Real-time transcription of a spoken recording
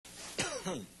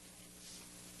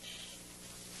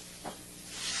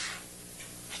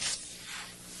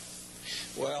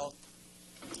Well,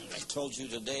 I told you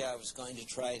today I was going to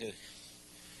try to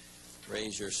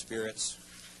raise your spirits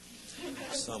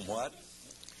somewhat.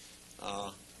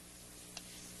 A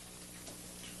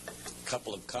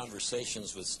couple of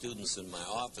conversations with students in my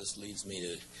office leads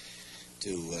me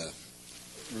to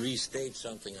restate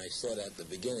something I said at the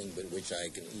beginning, but which I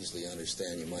can easily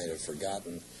understand you might have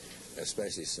forgotten,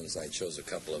 especially since I chose a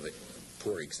couple of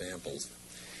poor examples.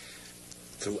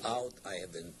 Throughout, I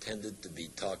have intended to be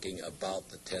talking about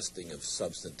the testing of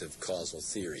substantive causal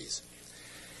theories.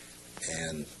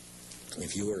 And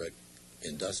if you were an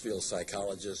industrial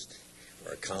psychologist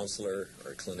or a counselor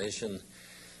or a clinician,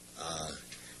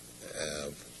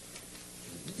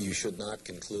 you should not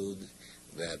conclude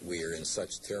that we are in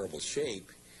such terrible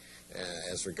shape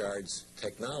as regards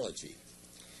technology.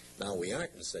 Now, we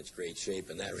aren't in such great shape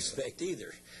in that respect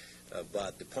either,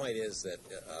 but the point is that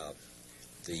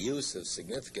the use of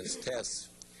significance tests,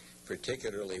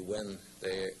 particularly when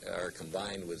they are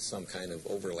combined with some kind of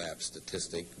overlap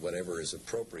statistic, whatever is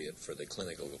appropriate for the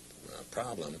clinical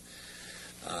problem,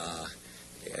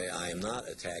 I am not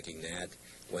attacking that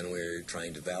when we're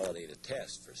trying to validate a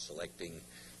test for selecting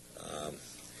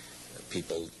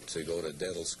people to go to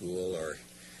dental school, or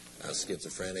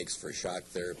schizophrenics for shock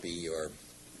therapy, or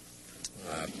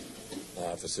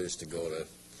officers to go to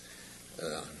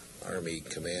Army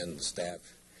Command Staff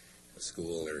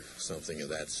School or something of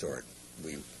that sort.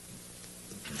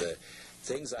 The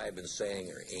things I've been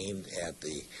saying are aimed at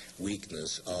the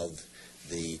weakness of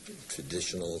the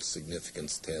traditional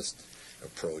significance test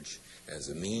approach as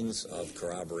a means of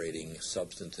corroborating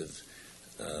substantive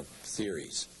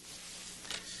theories.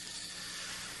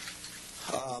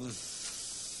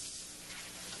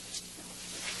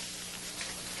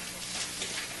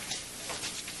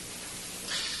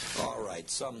 All right,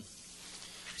 some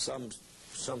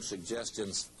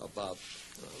suggestions about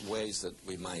ways that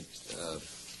we might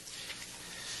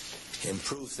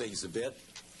improve things a bit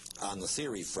on the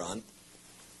theory front.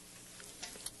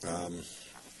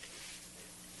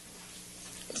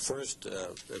 First,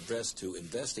 addressed to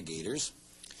investigators.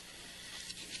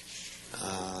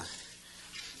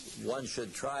 One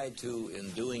should try to,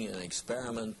 in doing an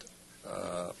experiment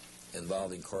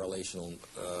involving correlational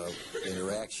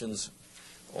interactions,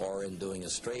 or in doing a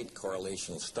straight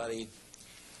correlational study,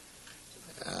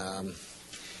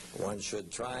 one should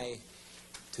try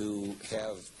to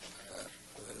have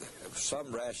some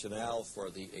rationale for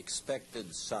the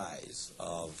expected size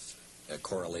of a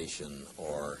correlation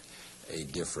or a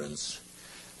difference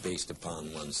based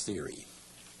upon one's theory.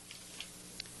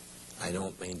 I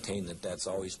don't maintain that that's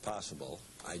always possible.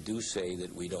 I do say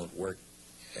that we don't work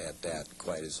at that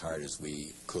quite as hard as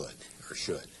we could or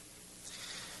should.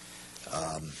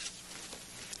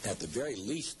 At the very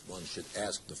least, one should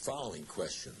ask the following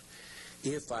question.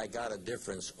 If I got a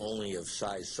difference only of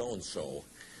size so-and-so,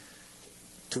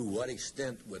 to what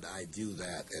extent would I view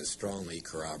that as strongly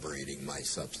corroborating my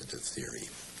substantive theory?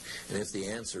 And if the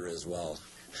answer is, well,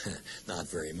 not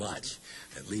very much,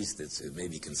 at least it may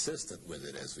be consistent with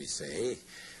it, as we say,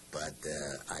 but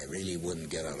I really wouldn't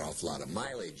get an awful lot of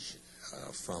mileage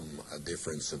from a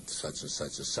difference of such and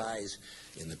such a size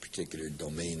in the particular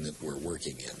domain that we're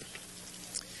working in.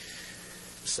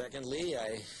 Secondly,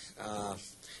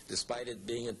 despite it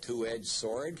being a two-edged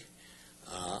sword,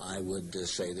 I would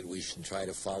say that we should try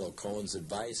to follow Cohen's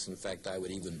advice. In fact, I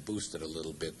would even boost it a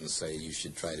little bit and say you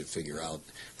should try to figure out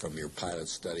from your pilot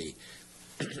study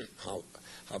how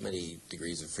many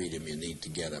degrees of freedom you need to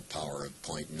get a power of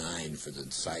 0.9 for the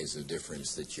size of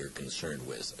difference that you're concerned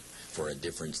with, for a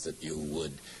difference that you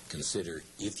would consider,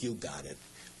 if you got it,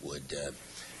 would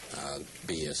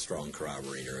be a strong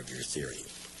corroborator of your theory.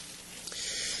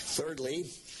 Thirdly,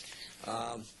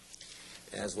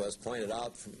 as was pointed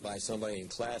out by somebody in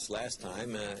class last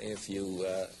time, if you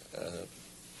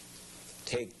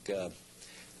take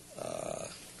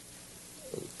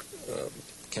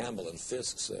Campbell and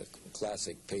Fisk's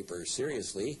classic paper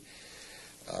seriously,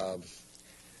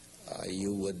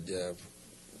 you would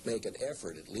make an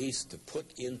effort at least to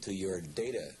put into your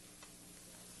data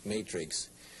matrix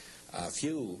a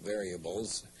few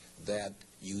variables that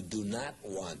you do not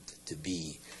want to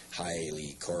be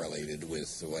highly correlated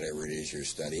with whatever it is you're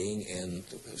studying, and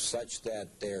such that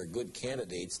they're good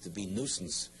candidates to be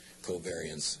nuisance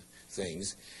covariance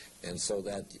things, and so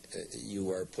that you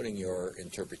are putting your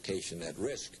interpretation at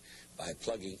risk by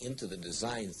plugging into the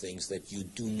design things that you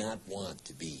do not want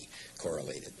to be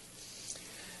correlated.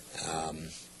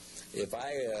 If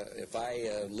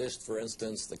I list, for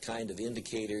instance, the kind of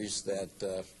indicators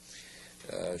that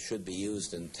should be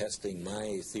used in testing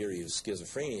my theory of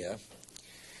schizophrenia,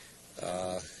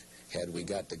 had we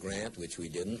got the grant, which we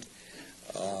didn't,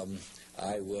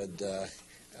 I would,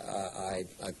 I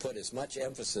put as much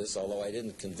emphasis, although I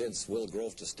didn't convince Will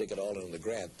Grove to stick it all in the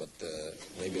grant, but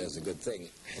maybe that's a good thing.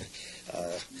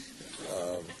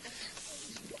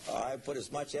 I put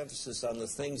as much emphasis on the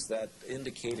things that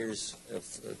indicators,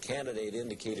 candidate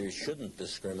indicators shouldn't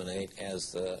discriminate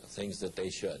as the things that they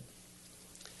should.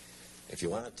 If you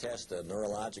want to test a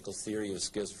neurological theory of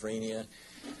schizophrenia,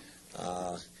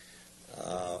 a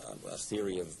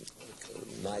theory of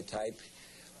my type,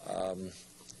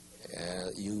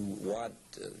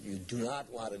 you do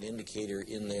not want an indicator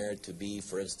in there to be,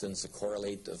 for instance, a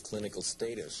correlate of clinical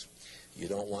status. You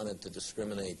don't want it to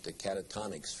discriminate the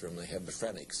catatonics from the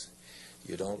hebephrenics.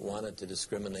 You don't want it to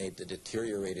discriminate the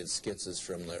deteriorated schizos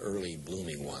from the early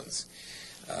blooming ones.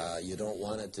 You don't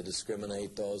want it to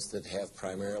discriminate those that have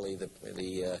primarily the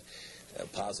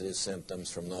positive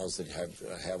symptoms from those that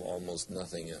have almost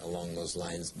nothing along those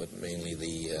lines, but mainly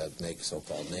the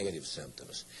so-called negative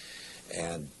symptoms.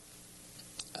 And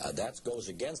that goes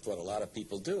against what a lot of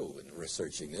people do in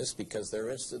researching this, because they're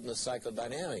interested in the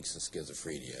psychodynamics of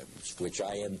schizophrenia, which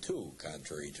I am too,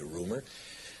 contrary to rumor.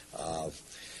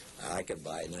 I can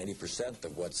buy 90%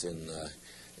 of what's in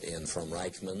from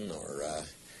Reichman or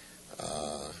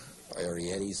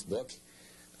Arietti's book.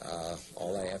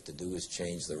 All I have to do is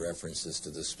change the references to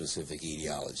the specific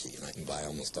etiology, and I can buy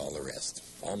almost all the rest.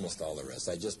 Almost all the rest.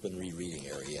 I've just been rereading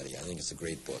Arietti. I think it's a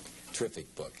great book,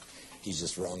 terrific book. He's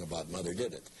just wrong about Mother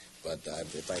Did It. But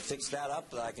if I fix that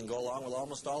up, I can go along with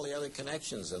almost all the other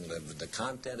connections. And the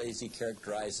content as he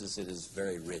characterizes it is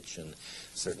very rich and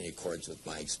certainly accords with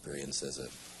my experience as a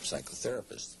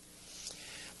psychotherapist.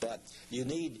 But you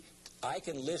need, I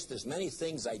can list as many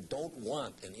things I don't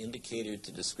want an indicator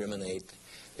to discriminate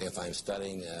if I'm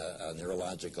studying a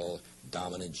neurological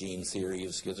dominant gene theory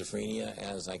of schizophrenia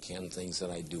as I can things that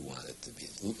I do want it to be.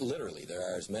 Literally, there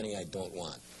are as many I don't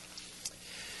want.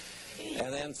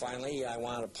 And then finally, I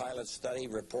want a pilot study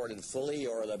reported fully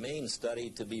or the main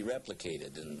study to be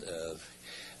replicated. And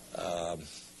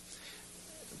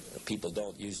people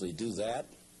don't usually do that.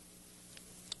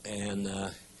 And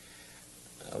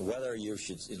whether you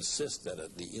should insist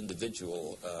that the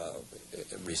individual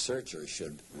researcher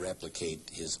should replicate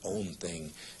his own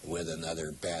thing with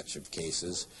another batch of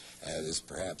cases is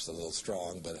perhaps a little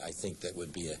strong, but I think that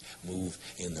would be a move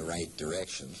in the right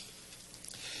direction.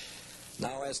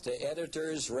 Now, as to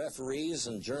editors, referees,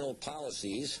 and journal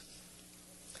policies,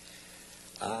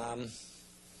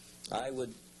 I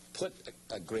would put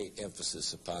a great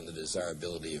emphasis upon the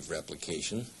desirability of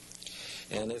replication.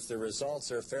 And if the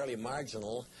results are fairly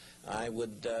marginal, I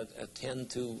would tend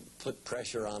to put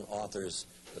pressure on authors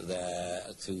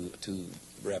to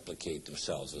replicate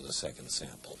themselves with a second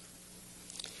sample.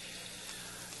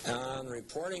 On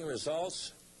reporting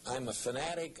results, I'm a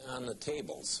fanatic on the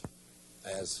tables,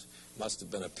 as must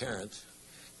have been apparent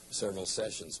several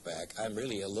sessions back. I'm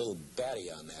really a little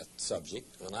batty on that subject.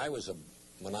 When I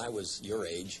was your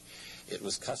age, it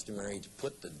was customary to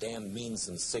put the damn means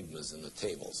and sigmas in the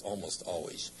tables, almost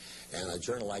always. And a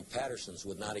journal like Patterson's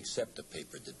would not accept a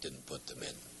paper that didn't put them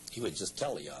in. He would just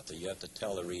tell the author, you have to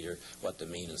tell the reader what the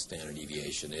mean and standard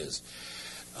deviation is.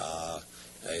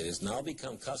 It has now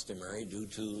become customary, due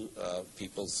to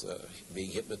people's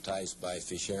being hypnotized by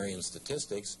Fisherian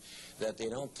statistics, that they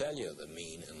don't tell you the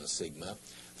mean and the sigma.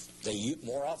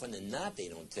 More often than not, they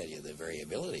don't tell you the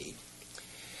variability.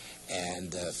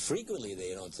 And frequently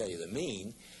they don't tell you the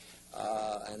mean,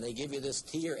 and they give you this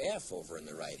T or F over on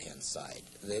the right-hand side.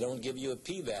 They don't give you a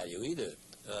p-value either.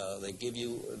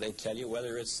 They tell you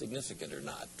whether it's significant or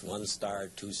not. 1 star,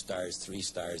 2 stars, 3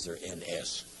 stars, or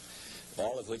NS.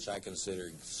 All of which I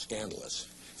consider scandalous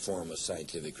form of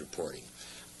scientific reporting.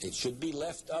 It should be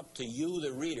left up to you,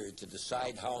 the reader, to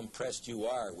decide how impressed you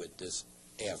are with this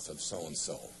F of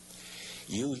so-and-so.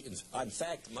 In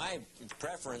fact, my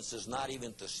preference is not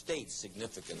even to state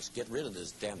significance. Get rid of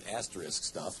this damn asterisk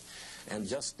stuff and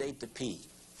just state the P.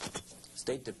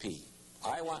 State the P.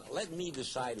 Let me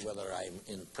decide whether I'm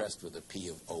impressed with a P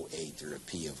of 0.8 or a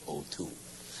P of 0.2.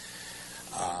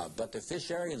 But the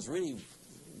Fisherians really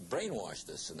brainwashed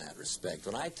us in that respect.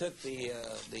 When I took the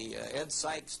Ed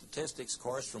Psych statistics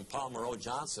course from Paul Moreau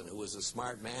Johnson, who was a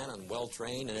smart man and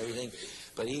well-trained and everything,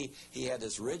 but he had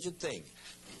this rigid thing.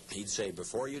 He'd say,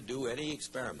 before you do any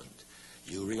experiment,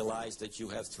 you realize that you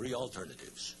have 3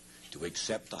 alternatives: to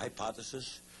accept the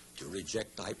hypothesis, to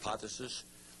reject the hypothesis,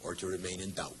 or to remain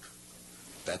in doubt.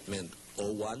 That meant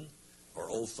 0.1 or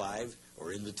 0.5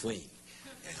 or in between.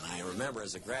 And I remember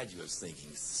as a graduate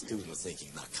student was thinking,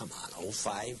 now come on,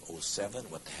 05, 07,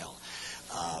 what the hell?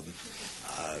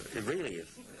 It really is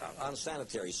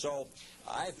unsanitary. So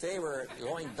I favor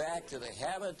going back to the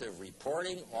habit of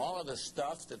reporting all of the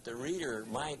stuff that the reader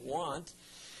might want.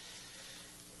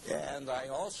 And I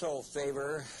also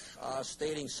favor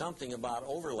stating something about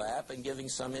overlap and giving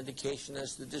some indication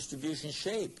as to distribution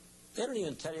shape. They don't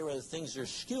even tell you whether things are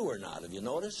skew or not. Have you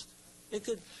noticed? It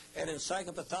could, and in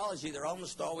psychopathology, they're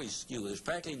almost always skew. There's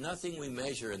practically nothing we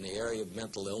measure in the area of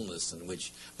mental illness in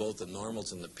which both the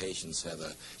normals and the patients have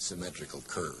a symmetrical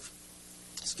curve.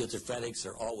 Schizophrenics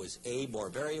are always A, more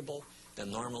variable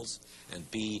than normals, and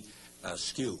B,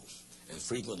 skew, and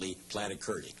frequently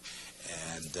platykurtic.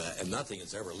 And nothing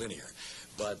is ever linear.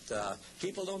 But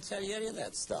people don't tell you any of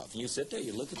that stuff. You sit there,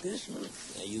 you look at this,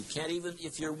 you can't even,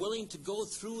 if you're willing to go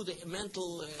through the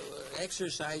mental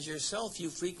exercise yourself, you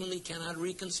frequently cannot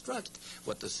reconstruct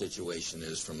what the situation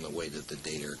is from the way that the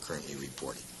data are currently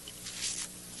reported.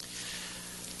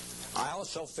 I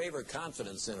also favor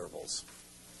confidence intervals.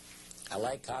 I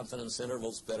like confidence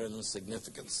intervals better than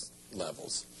significance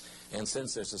levels. And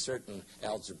since there's a certain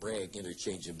algebraic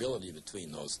interchangeability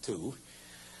between those two,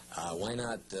 why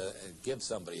not give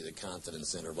somebody the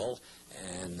confidence interval,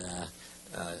 and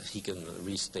he can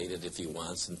restate it if he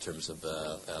wants in terms of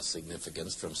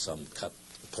significance from some cut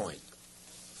point.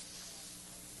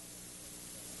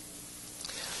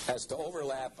 As to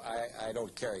overlap, I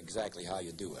don't care exactly how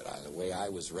you do it. The way I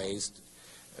was raised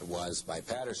was by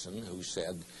Patterson, who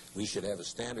said we should have a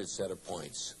standard set of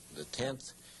points, the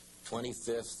 10th,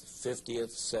 25th,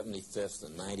 50th, 75th,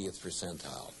 and 90th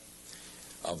percentile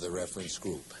of the reference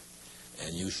group.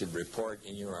 And you should report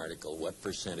in your article what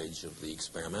percentage of the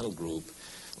experimental group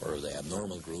or the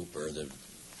abnormal group or the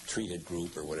treated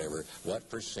group or whatever, what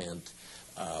percents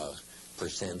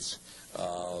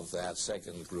of that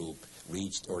second group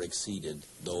reached or exceeded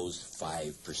those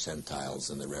 5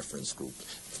 percentiles in the reference group.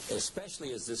 Especially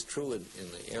is this true in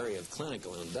the area of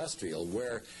clinical and industrial,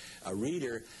 where a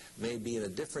reader may be in a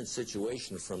different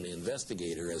situation from the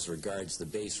investigator as regards the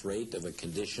base rate of a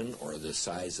condition or the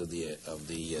size of the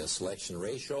selection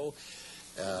ratio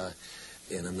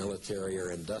in a military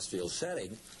or industrial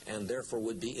setting, and therefore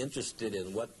would be interested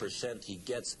in what percent he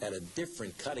gets at a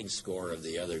different cutting score of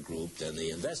the other group than the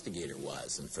investigator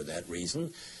was. And for that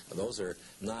reason, those are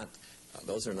not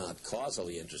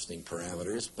causally interesting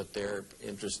parameters, but they're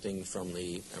interesting from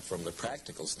the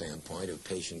practical standpoint of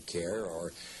patient care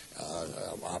or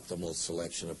optimal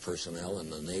selection of personnel in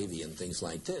the Navy and things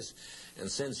like this. And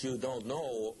since you don't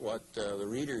know what the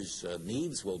reader's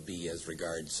needs will be as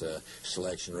regards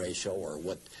selection ratio or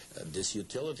what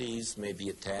disutilities may be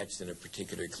attached in a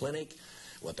particular clinic,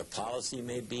 what the policy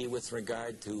may be with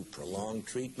regard to prolonged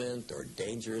treatment or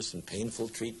dangerous and painful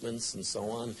treatments and so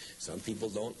on. Some people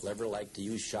don't ever like to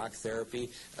use shock therapy.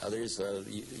 Others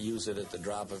use it at the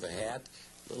drop of a hat.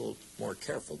 A little more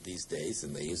careful these days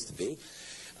than they used to be.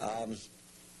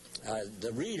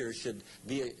 The reader should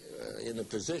be in a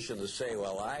position to say,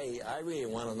 well, I really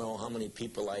want to know how many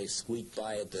people I squeaked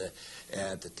by at the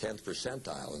 10th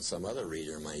percentile, and some other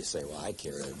reader might say, well, I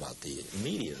care about the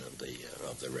median of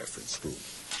the reference group.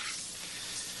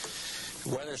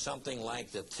 Whether something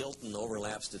like the Tilton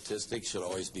overlap statistics should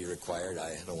always be required,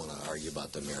 I don't want to argue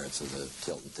about the merits of the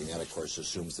Tilton thing. That, of course,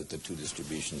 assumes that the two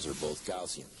distributions are both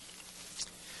Gaussian.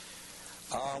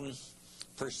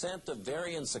 Percent of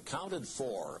variance accounted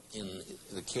for in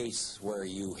the case where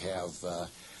you have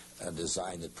a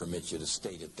design that permits you to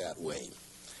state it that way.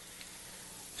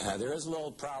 There is a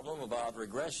little problem about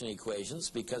regression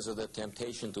equations because of the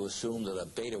temptation to assume that a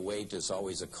beta weight is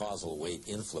always a causal weight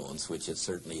influence, which it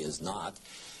certainly is not.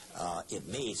 It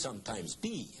may sometimes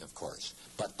be, of course,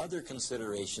 but other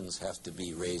considerations have to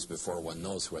be raised before one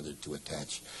knows whether to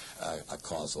attach a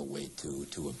causal weight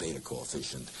to a beta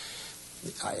coefficient.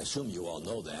 I assume you all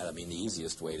know that. I mean, the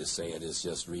easiest way to say it is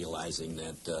just realizing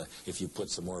that if you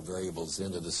put some more variables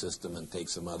into the system and take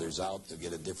some others out, you'll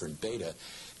get a different beta.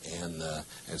 And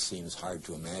it seems hard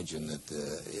to imagine that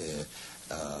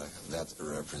that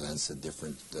represents a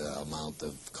different amount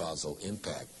of causal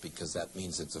impact, because that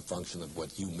means it's a function of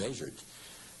what you measured.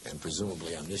 And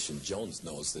presumably Omniscient Jones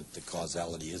knows that the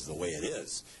causality is the way it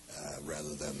is,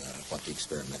 rather than what the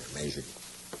experimenter measured.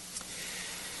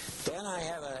 Then I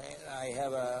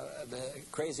have a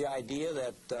crazy idea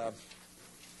that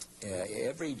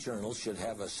every journal should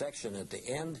have a section at the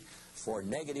end for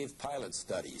negative pilot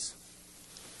studies.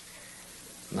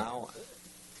 Now,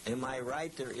 am I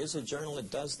right? There is a journal that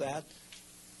does that?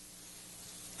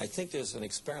 I think there's an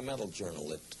experimental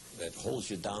journal that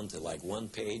holds you down to like one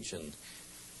page, and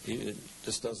it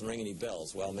just doesn't ring any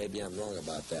bells. Well, maybe I'm wrong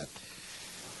about that.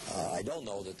 I don't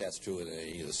know that that's true in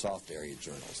any of the soft area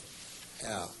journals.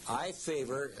 I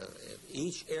favor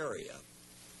each area,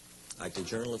 like the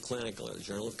Journal of Clinical or the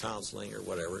Journal of Counseling or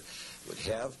whatever, would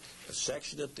have a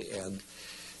section at the end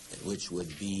which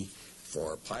would be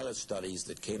for pilot studies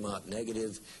that came out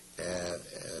negative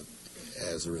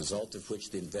as a result of which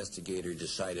the investigator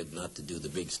decided not to do the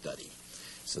big study.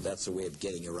 So that's a way of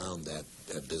getting around that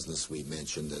business we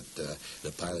mentioned, that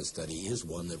the pilot study is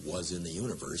one that was in the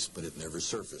universe, but it never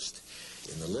surfaced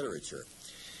in the literature.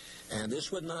 And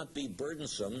this would not be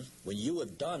burdensome when you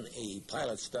have done a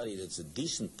pilot study that's a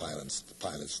decent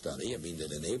pilot study, I mean,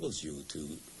 that enables you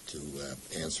to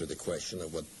answer the question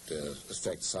of what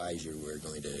effect size you were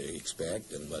going to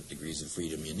expect and what degrees of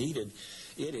freedom you needed.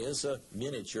 It is a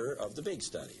miniature of the big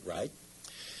study, right?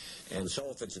 And so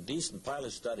if it's a decent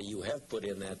pilot study, you have put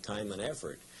in that time and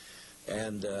effort.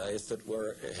 And if it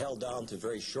were held down to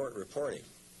very short reporting,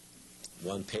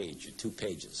 1 page or 2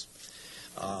 pages,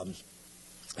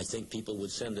 I think people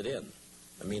would send it in.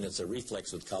 I mean, it's a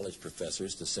reflex with college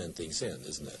professors to send things in,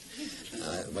 isn't it?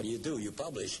 What do? You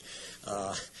publish.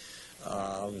 I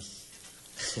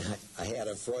had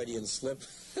a Freudian slip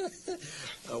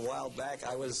a while back.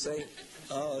 I was saying,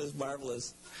 oh, it was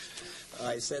marvelous.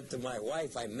 I said to my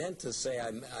wife, I meant to say,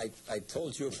 I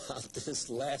told you about this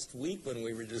last week when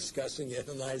we were discussing it,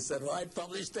 and I said, well, I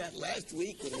published that last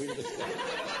week when we were discussing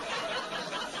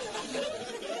it.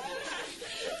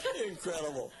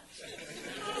 Incredible.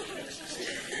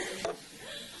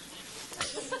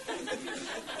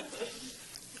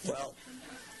 Well,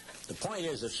 the point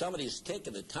is, if somebody's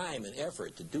taken the time and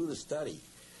effort to do the study,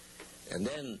 and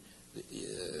then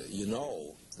you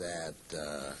know that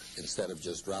instead of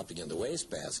just dropping in the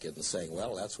wastebasket and saying,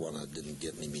 well, that's one that didn't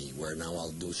get me anywhere, now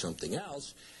I'll do something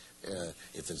else,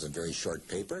 if it's a very short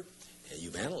paper,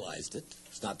 you've analyzed it.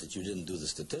 It's not that you didn't do the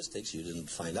statistics, you didn't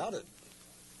find out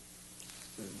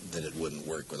that it wouldn't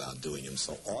work without doing them.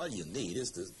 So all you need is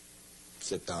to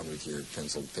sit down with your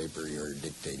pencil paper, your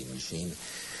dictating machine,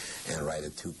 and write a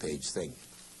 2-page thing.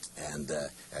 And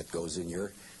that goes in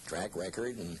your track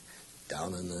record and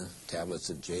down in the tablets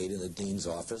of jade in the dean's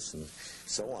office and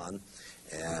so on.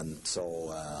 And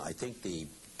so I think the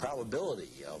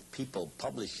probability of people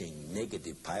publishing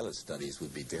negative pilot studies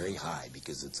would be very high,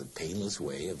 because it's a painless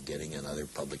way of getting another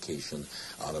publication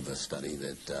out of a study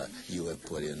that you have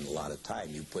put in a lot of time.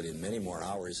 You put in many more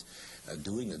hours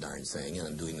doing the darn thing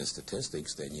and doing the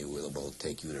statistics than you will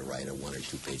take you to write a 1 or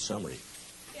 2 page summary.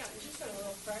 Yeah, just on a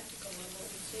little practical level,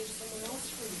 it saves someone else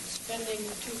from spending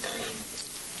 2,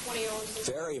 3, 20 hours.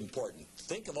 Very important.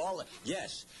 Think of all that.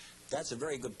 Yes, that's a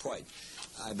very good point.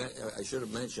 I should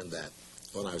have mentioned that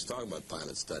when I was talking about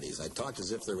pilot studies. I talked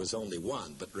as if there was only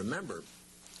one, but remember,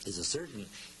 there's a certain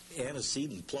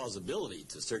antecedent plausibility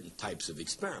to certain types of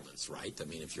experiments, right? I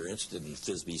mean, if you're interested in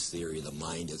Thisbe's theory of the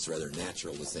mind, it's rather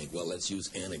natural to think, well, let's use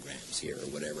anagrams here or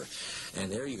whatever. And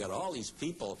there you got all these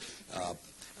people,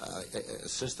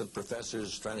 assistant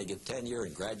professors trying to get tenure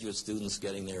and graduate students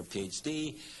getting their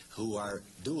PhD, who are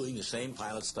doing the same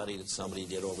pilot study that somebody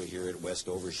did over here at West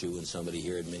Overshoe and somebody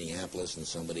here in Minneapolis and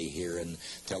somebody here in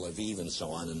Tel Aviv and so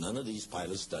on, and none of these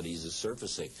pilot studies is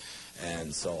surfacing.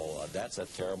 And so that's a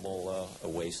terrible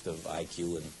waste of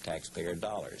IQ and taxpayer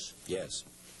dollars. Yes.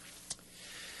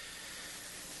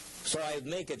 So I'd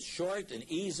make it short and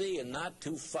easy and not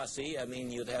too fussy. I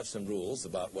mean, you'd have some rules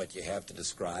about what you have to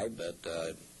describe, but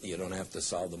you don't have to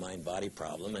solve the mind-body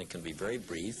problem. And it can be very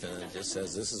brief, and it just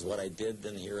says, this is what I did,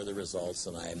 and here are the results,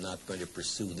 and I am not going to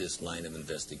pursue this line of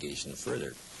investigation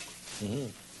further. Mm-hmm.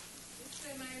 It's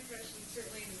been my impression,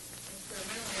 certainly in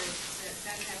experimental areas,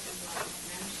 that happens a lot with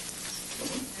management.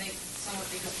 I think somewhat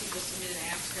because people submit an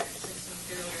abstract 6 months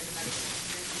earlier in the medical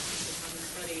convention of the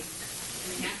study, and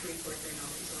they have to report their no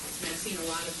results. And I've seen a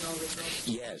lot of no results.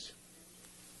 Yes.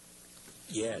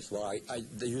 Yes. Well,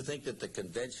 do you think that the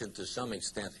convention, to some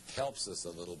extent, helps us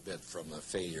a little bit from a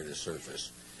failure to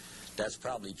surface? That's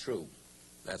probably true.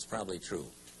 That's probably true.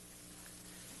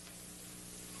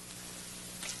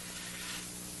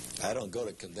 I don't go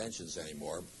to conventions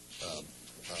anymore,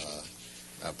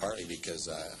 partly because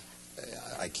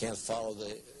I can't follow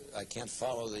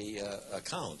the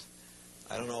account.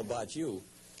 I don't know about you.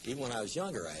 Even when I was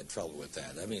younger, I had trouble with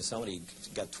that. I mean, somebody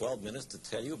got 12 minutes to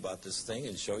tell you about this thing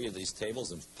and show you these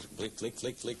tables and click, click,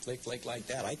 click, click, click, click like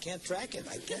that. I can't track it.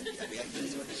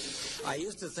 I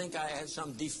used to think I had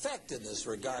some defect in this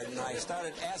regard, and I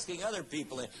started asking other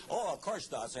people, oh, of course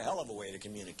not. It's a hell of a way to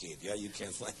communicate. Yeah, you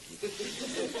can't find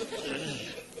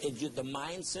it. The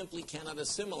mind simply cannot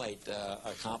assimilate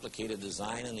a complicated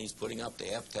design, and he's putting up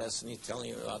the F-tests, and he's telling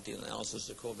you about the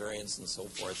analysis of covariance and so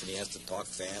forth, and he has to talk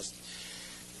fast.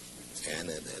 And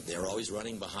they're always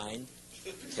running behind,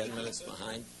 10 minutes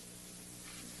behind.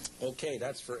 Okay,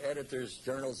 that's for editors,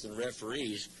 journals, and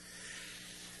referees.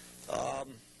 Well,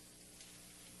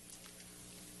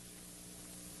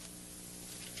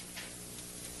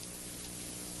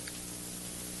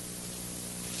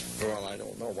 I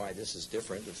don't know why this is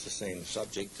different. It's the same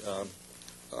subject.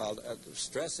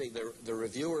 Stressing the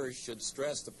reviewer should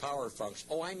stress the power function.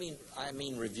 Oh, I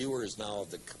mean reviewers now of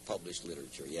the published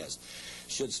literature. Yes,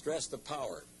 should stress the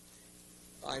power.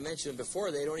 I mentioned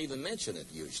before they don't even mention it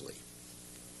usually.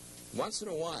 Once in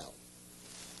a while,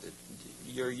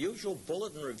 your usual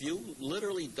bulletin review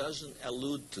literally doesn't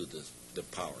allude to the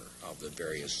power of the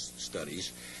various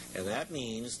studies, and that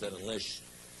means that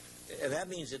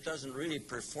it doesn't really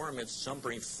perform its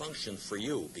summary function for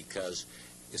you, because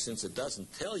since it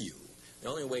doesn't tell you, the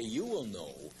only way you will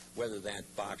know whether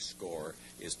that box score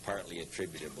is partly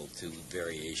attributable to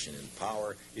variation in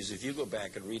power is if you go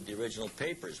back and read the original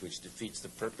papers, which defeats the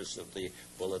purpose of the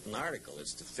bulletin article.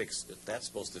 It's to fix that's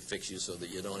supposed to fix you so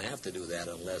that you don't have to do that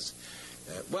unless,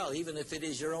 well, even if it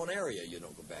is your own area, you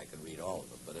don't go back and read all of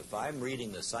them. But if I'm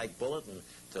reading the Psych Bulletin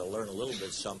to learn a little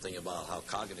bit something about how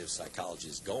cognitive psychology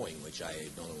is going, which I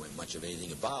don't know much of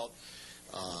anything about,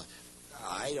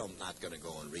 I'm not going to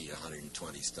go and read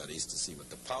 120 studies to see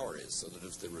what the power is, so that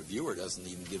if the reviewer doesn't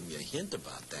even give me a hint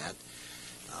about that,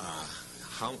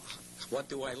 what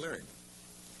do I learn?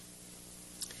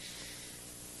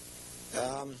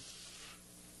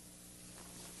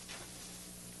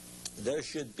 There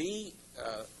should be,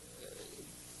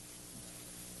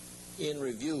 in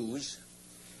reviews,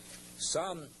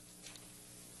 some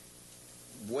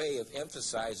way of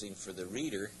emphasizing for the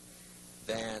reader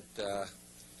that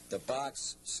the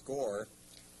box score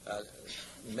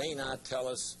may not tell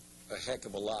us a heck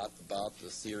of a lot about the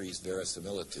theory's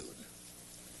verisimilitude.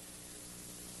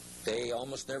 They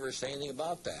almost never say anything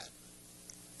about that.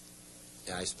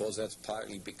 And I suppose that's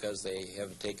partly because they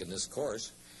haven't taken this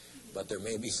course, but there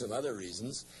may be some other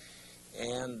reasons.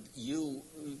 And you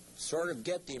sort of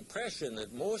get the impression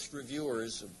that most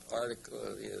reviewers of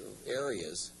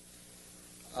areas,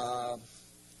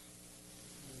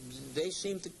 they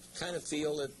seem to kind of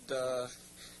feel that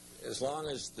as long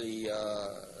as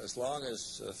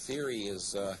theory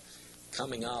is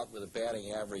coming out with a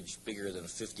batting average bigger than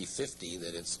 50-50,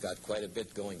 that it's got quite a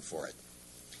bit going for it.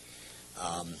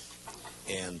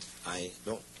 And I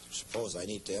don't suppose I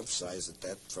need to emphasize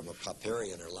that from a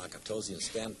Popperian or Lakatosian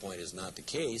standpoint is not the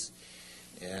case,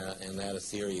 and that a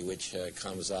theory which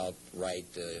comes out right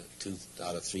 2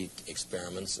 out of 3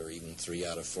 experiments or even 3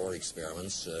 out of 4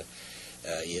 experiments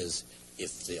is,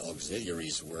 if the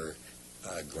auxiliaries were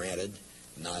granted,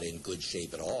 not in good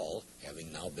shape at all,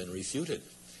 having now been refuted.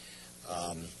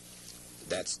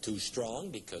 That's too strong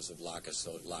because of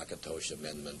Lakatosh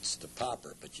amendments to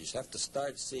Popper, but you have to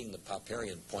start seeing the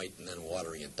Popperian point and then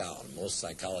watering it down. Most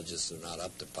psychologists are not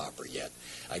up to Popper yet.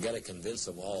 I got to convince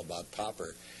them all about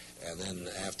Popper, and then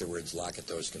afterwards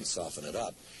Lakatosh can soften it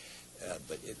up.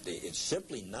 But it's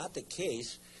simply not the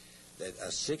case that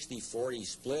a 60-40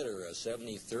 split or a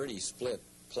 70-30 split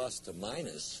plus to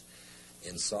minus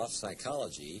in soft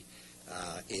psychology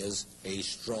is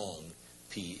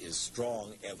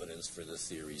strong evidence for the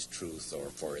theory's truth or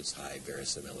for its high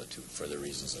verisimilitude, for the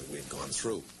reasons that we've gone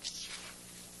through.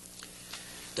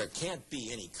 There can't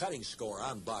be any cutting score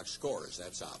on box scores.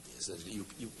 That's obvious.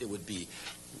 It would be.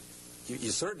 You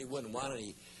certainly wouldn't want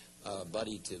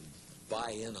anybody to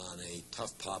buy in on a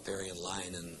tough Popperian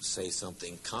line and say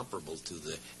something comparable to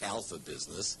the alpha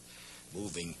business,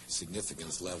 moving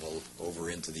significance level over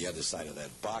into the other side of that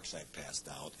box I passed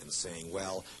out and saying,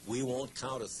 well, we won't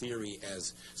count a theory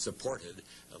as supported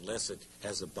unless it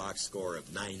has a box score of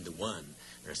 9-1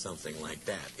 or something like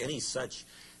that. Any such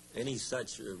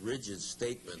rigid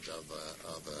statement of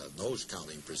a nose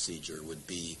counting procedure would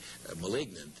be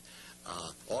malignant.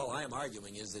 All I'm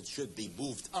arguing is it should be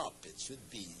moved up. It should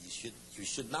be, you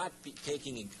should not be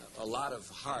taking a lot of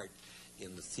heart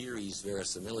in the theory's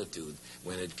verisimilitude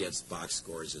when it gets box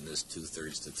scores in this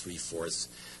 2/3 to 3/4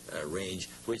 range,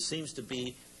 which seems to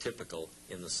be typical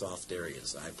in the soft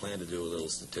areas. I plan to do a little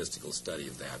statistical study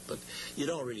of that, but you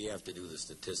don't really have to do the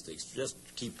statistics. Just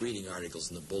keep reading articles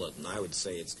in the bulletin. I would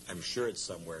say I'm sure it's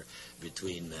somewhere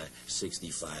between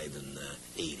 65 and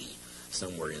 80.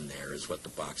 Somewhere in there is what the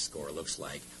box score looks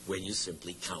like when you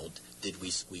simply count, did we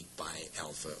squeak by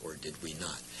alpha or did we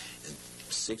not? And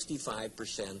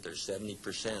 65% or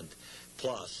 70%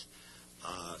 plus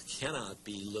cannot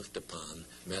be looked upon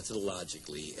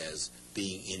methodologically as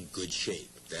being in good shape.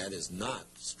 That is not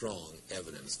strong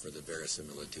evidence for the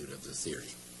verisimilitude of the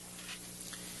theory.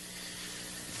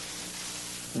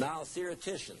 Now,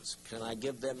 theoreticians, can I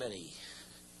give them any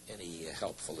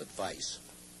helpful advice?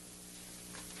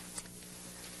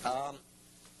 I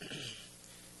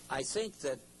think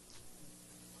that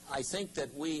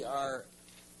we are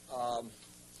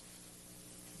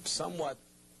somewhat.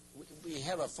 We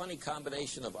have a funny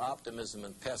combination of optimism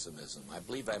and pessimism. I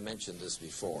believe I mentioned this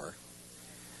before.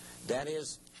 That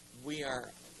is, we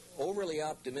are overly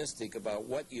optimistic about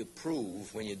what you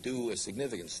prove when you do a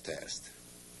significance test.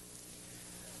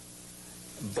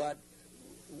 But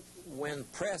when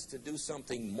pressed to do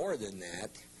something more than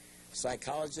that,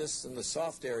 psychologists in the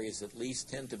soft areas at least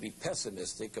tend to be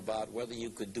pessimistic about whether you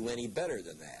could do any better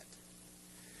than that.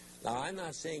 Now, I'm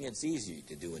not saying it's easy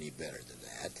to do any better than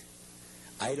that.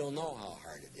 I don't know how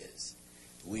hard it is.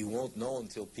 We won't know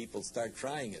until people start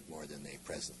trying it more than they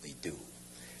presently do.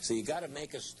 So you got to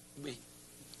make us,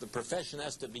 the profession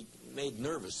has to be made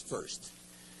nervous first.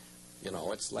 You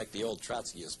know, it's like the old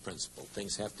Trotskyist principle.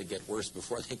 Things have to get worse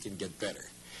before they can get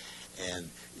better. And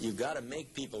you've got to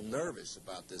make people nervous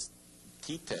about this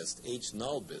t-test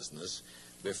H-null business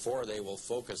before they will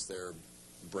focus their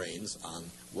brains on,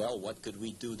 well, what could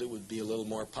we do that would be a little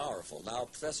more powerful? Now,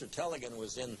 Professor Tellegen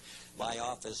was in my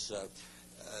office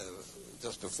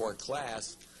just before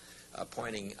class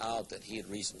pointing out that he had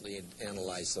recently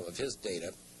analyzed some of his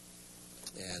data,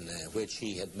 in which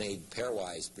he had made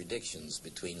pairwise predictions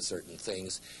between certain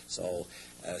things. So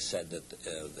said that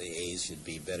the A's should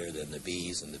be better than the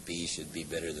B's, and the B's should be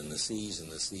better than the C's,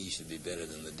 and the C's should be better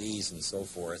than the D's, and so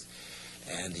forth.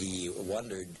 And he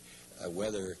wondered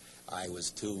whether I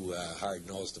was too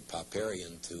hard-nosed a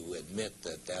Popperian to admit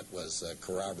that that was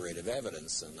corroborative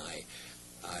evidence, and I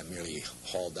merely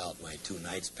hauled out my 2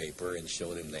 nights paper and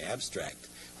showed him the abstract,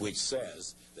 which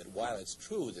says that while it's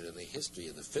true that in the history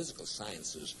of the physical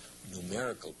sciences,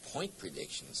 numerical point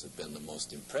predictions have been the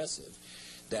most impressive,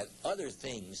 that other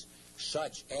things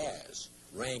such as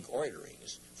rank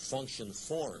orderings, function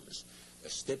forms,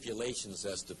 stipulations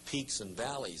as to peaks and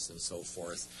valleys and so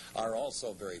forth are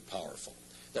also very powerful.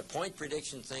 The point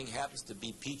prediction thing happens to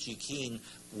be peachy keen,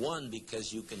 one,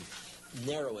 because you can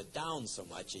narrow it down so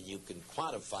much and you can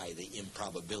quantify the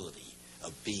improbability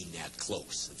of being that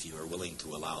close, if you are willing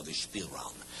to allow the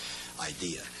Spielraum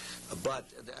idea. But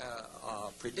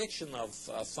prediction of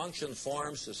function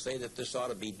forms to say that this ought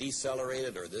to be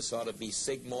decelerated or this ought to be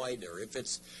sigmoid, or if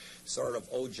it's sort of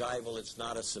ogival, it's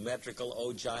not a symmetrical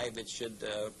ogive, it should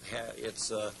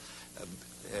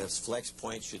its flex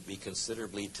point should be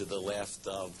considerably to the left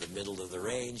of the middle of the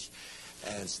range,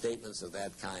 and statements of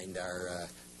that kind are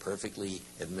perfectly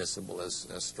admissible as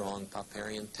strong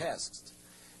Popperian tests.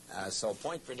 So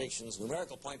point predictions,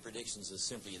 numerical point predictions is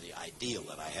simply the ideal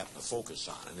that I happen to focus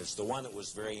on, and it's the one that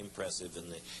was very impressive in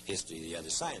the history of the other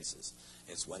sciences.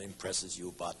 It's what impresses you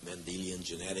about Mendelian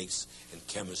genetics and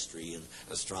chemistry and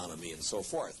astronomy and so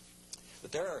forth.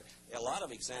 But there are a lot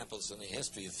of examples in the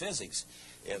history of physics.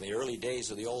 In the early days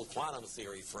of the old quantum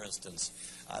theory, for instance,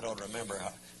 I don't remember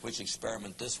which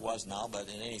experiment this was now, but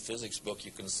in any physics book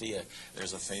you can see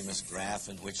there's a famous graph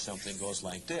in which something goes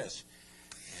like this.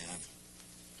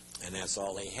 And that's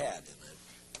all they had in the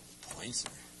points.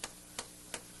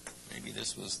 Maybe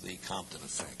this was the Compton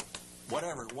effect.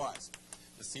 Whatever it was.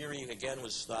 The theory, again,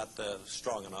 was not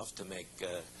strong enough to make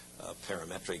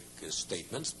parametric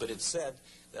statements, but it said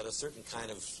that a certain kind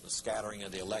of scattering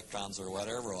of the electrons or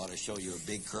whatever ought to show you a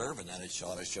big curve, and then it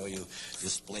ought to show you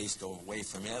displaced away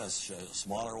from it, a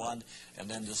smaller one, and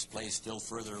then displaced still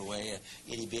further away, a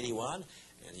itty-bitty one,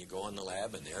 and you go in the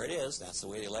lab, and there it is. That's the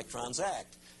way the electrons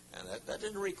act. And that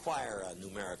didn't require a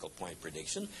numerical point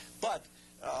prediction, but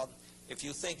if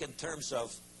you think in terms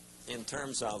of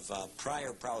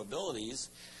prior probabilities,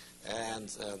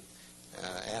 and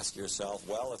ask yourself,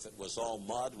 well, if it was all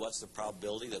mud, what's the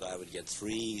probability that I would get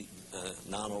 3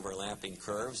 non-overlapping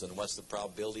curves, and what's the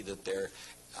probability that their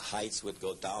heights would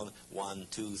go down 1,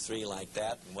 2, 3 like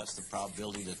that, and what's the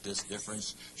probability that this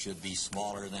difference should be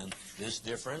smaller than this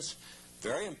difference?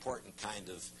 Very important kind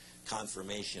of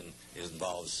confirmation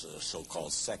involves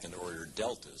so-called second-order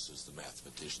deltas, as the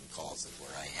mathematician calls it,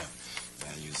 where I have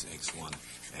values x1,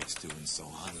 x2, and so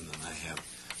on, and then I have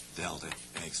delta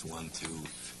x1, 2,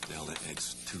 delta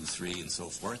x2, 3, and so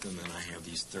forth, and then I have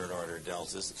these third-order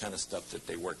deltas, the kind of stuff that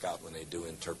they work out when they do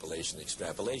interpolation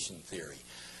extrapolation theory.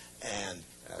 And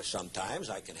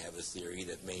sometimes I can have a theory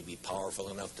that may be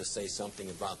powerful enough to say something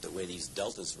about the way these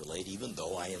deltas relate, even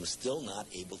though I am still not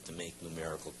able to make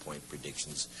numerical point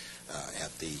predictions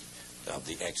of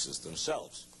the x's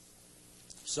themselves.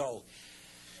 So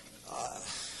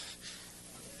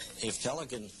if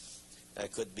Tellegen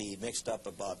could be mixed up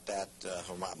about that,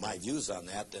 or my views on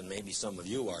that, then maybe some of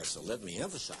you are. So let me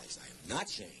emphasize, I am not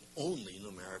saying only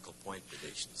numerical point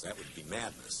predictions. That would be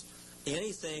madness.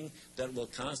 Anything that will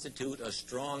constitute a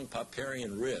strong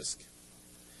Popperian risk.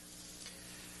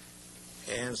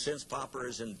 And since Popper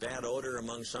is in bad odor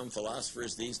among some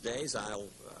philosophers these days,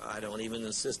 I don't even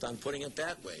insist on putting it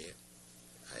that way.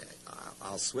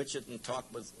 I'll switch it and talk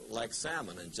like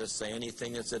Salmon and just say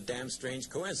anything that's a damn strange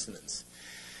coincidence.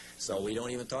 So we don't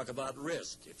even talk about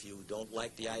risk. If you don't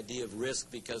like the idea of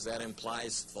risk because that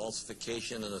implies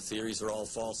falsification and the theories are all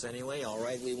false anyway, all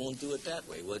right, we won't do it that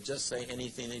way. We'll just say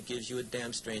anything that gives you a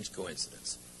damn strange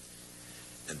coincidence.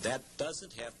 And that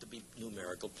doesn't have to be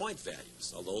numerical point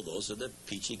values, although those are the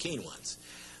peachy keen ones,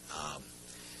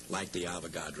 like the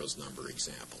Avogadro's number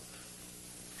example.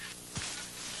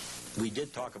 We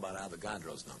did talk about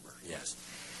Avogadro's number, yes.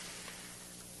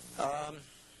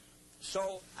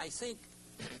 So I think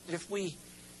if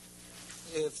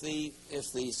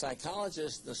the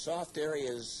psychologist, the soft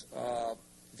areas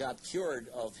got cured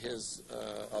of his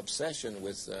obsession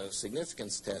with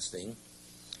significance testing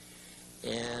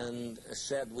and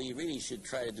said we really should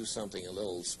try to do something a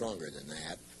little stronger than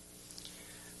that,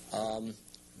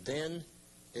 then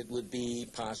it would be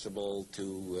possible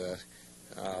to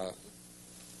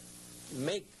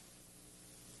make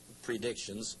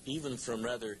predictions even from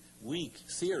rather weak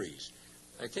theories.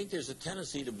 I think there's a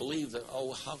tendency to believe that,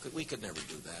 oh, we could never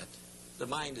do that. The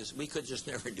mind is, we could just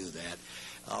never do that.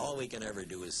 All we can ever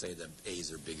do is say the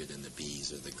A's are bigger than the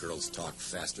B's, or the girls talk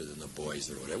faster than the boys,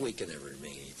 or whatever. We can never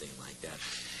make anything like that.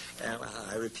 And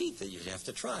I repeat that you have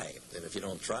to try. And if you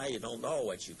don't try, you don't know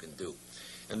what you can do.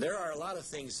 And there are a lot of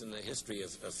things in the history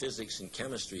of physics and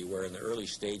chemistry where in the early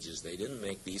stages they didn't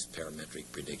make these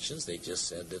parametric predictions. They just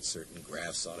said that certain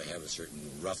graphs ought to have a certain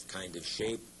rough kind of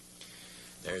shape.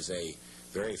 There's a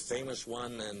very famous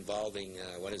one involving,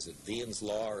 Wien's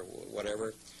law or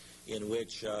whatever, in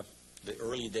which the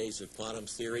early days of quantum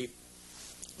theory,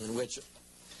 in which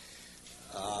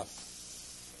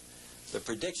the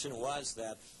prediction was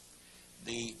that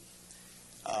the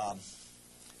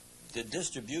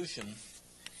distribution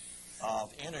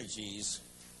of energies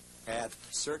at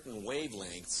certain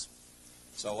wavelengths,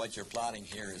 so what you're plotting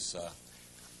here is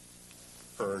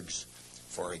ergs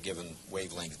for a given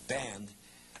wavelength band,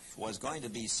 was going to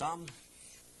be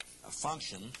a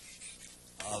function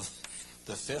of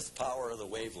the fifth power of the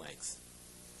wavelength.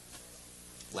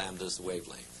 Lambda's the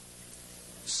wavelength.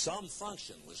 Some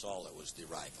function was all that was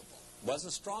derivable.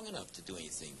 Wasn't strong enough to do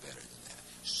anything better than that.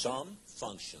 Some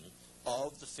function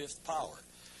of the fifth power.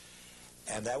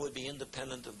 And that would be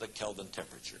independent of the Kelvin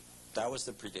temperature. That was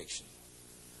the prediction.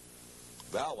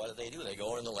 Well, what do? They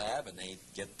go in the lab and they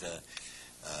get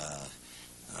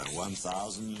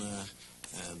 1,000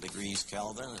 degrees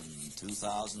Kelvin and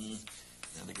 2,000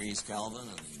 degrees Kelvin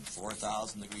and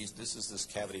 4,000 degrees. This is this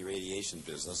cavity radiation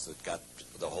business that got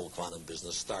the whole quantum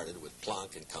business started with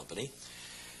Planck and company.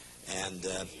 And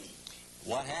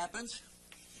what happens?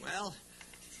 Well,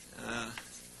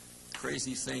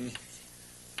 crazy thing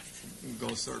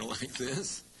goes sort of like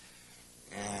this.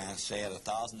 Say at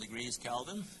 1,000 degrees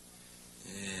Kelvin,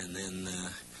 and then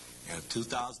at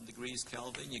 2,000 degrees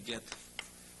Kelvin, you get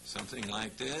something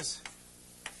like this.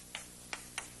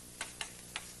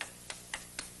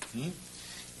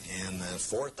 And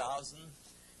 4,000,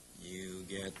 you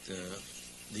get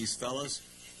these fellas.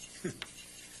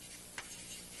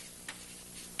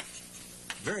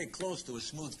 Very close to a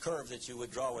smooth curve that you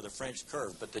would draw with a French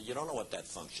curve, but you don't know what that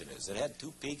function is. It had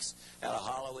two peaks, had a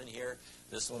hollow in here.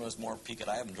 This one was more peaked.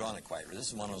 I haven't drawn it quite.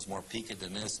 This one was more peaked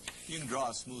than this. You can draw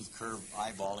a smooth curve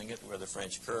eyeballing it with a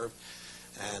French curve.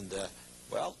 And,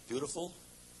 well, beautiful,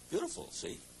 beautiful,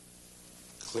 see?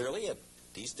 Clearly, at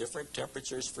these different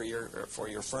temperatures for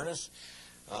your furnace,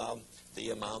 the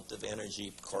amount of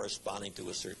energy corresponding to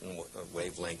a certain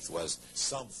wavelength was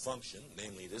some function,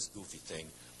 namely this goofy thing,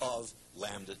 of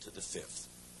lambda to the fifth.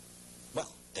 Well,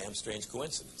 damn strange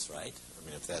coincidence, right? I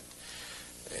mean, if that,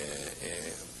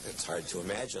 it's hard to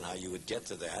imagine how you would get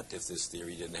to that if this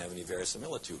theory didn't have any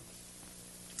verisimilitude.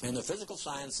 And the physical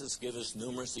sciences give us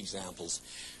numerous examples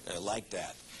like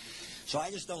that. So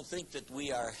I just don't think that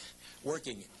we are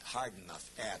working hard enough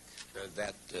at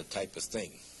that type of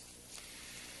thing.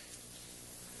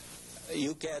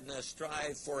 You can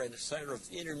strive for a sort of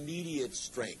intermediate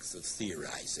strength of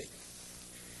theorizing.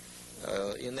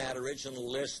 In that original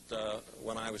list,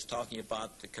 when I was talking about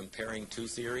comparing two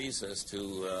theories as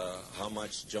to how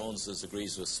much Jones's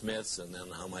agrees with Smith's and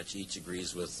then how much each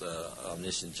agrees with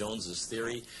omniscient Jones's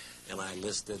theory, and I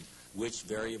listed which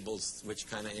variables, which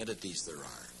kind of entities there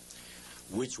are,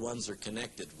 which ones are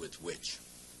connected with which.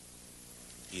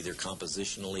 either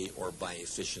compositionally or by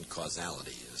efficient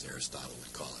causality, as Aristotle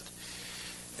would call it.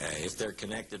 If they're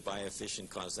connected by efficient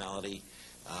causality,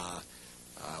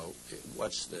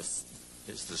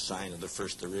 is the sign of the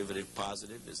first derivative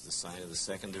positive? Is the sign of the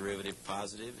second derivative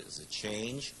positive? Is it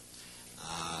change?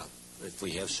 If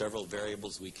we have several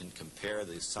variables, we can compare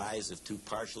the size of two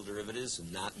partial derivatives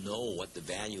and not know what the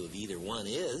value of either one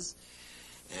is.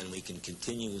 And we can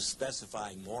continue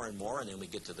specifying more and more, and then we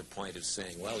get to the point of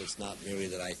saying, well, it's not merely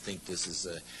that I think this is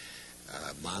a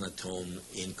monotone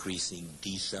increasing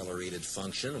decelerated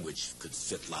function, which could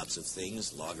fit lots of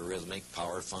things, logarithmic,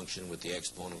 power function with the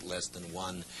exponent less than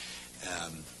 1,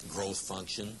 growth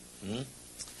function.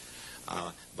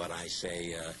 But I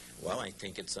say, well, I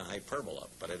think it's a hyperbola,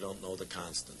 but I don't know the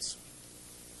constants.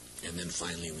 And then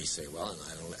finally we say, well,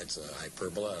 it's a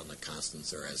hyperbola, and the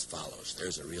constants are as follows.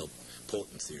 There's a real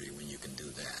potent theory when you can do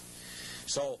that.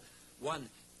 So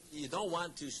you don't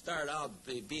want to start out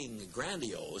being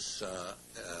grandiose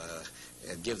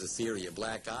and give the theory a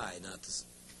black eye,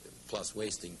 plus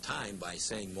wasting time by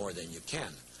saying more than you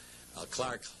can.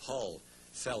 Clark Hull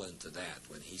fell into that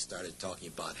when he started talking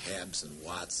about Habs and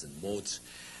Watts and Motes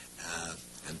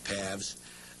and Pavs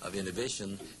of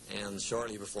inhibition, and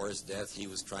shortly before his death he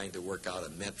was trying to work out a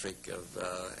metric of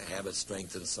habit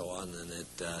strength and so on, and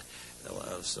a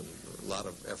lot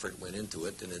of effort went into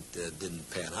it, and it didn't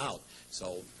pan out.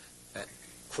 So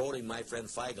quoting my friend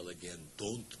Feigl again,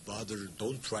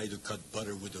 don't try to cut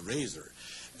butter with a razor.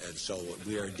 And so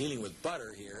we are dealing with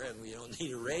butter here, and we don't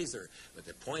need a razor. But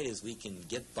the point is we can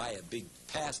get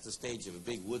past the stage of a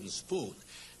big wooden spoon,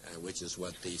 which is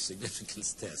what the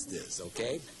significance test is,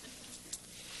 okay?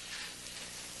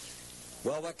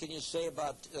 Well, what can you say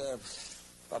about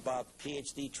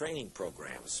PhD training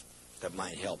programs that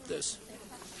might help this?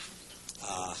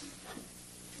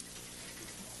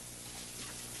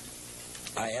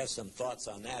 I have some thoughts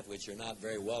on that which are not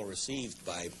very well received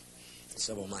by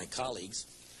some of my colleagues.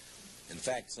 In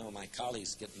fact, some of my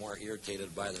colleagues get more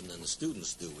irritated by them than the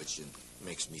students do, which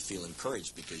makes me feel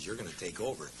encouraged because you're going to take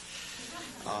over.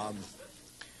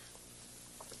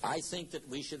 I think that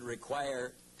we should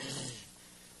require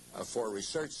for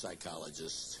research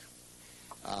psychologists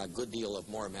a good deal of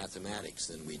more mathematics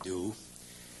than we do,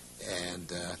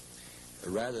 and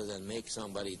rather than make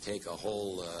somebody take a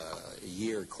whole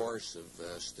year course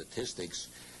of statistics,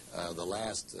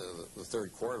 the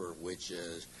third quarter of which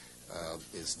is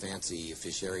fancy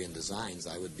Fisherian designs,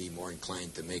 I would be more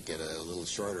inclined to make it a little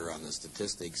shorter on the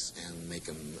statistics and make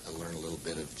them learn a little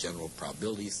bit of general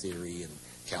probability theory and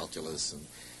calculus and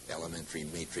elementary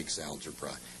matrix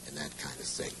algebra and that kind of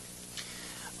thing.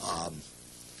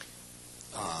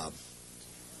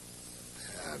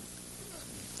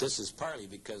 This is partly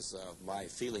because of my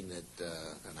feeling that,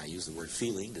 and I use the word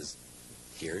feeling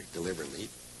here deliberately,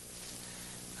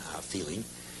 feeling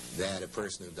that a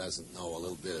person who doesn't know a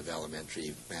little bit of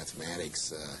elementary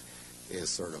mathematics is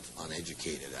sort of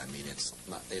uneducated. I mean,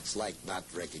 it's like not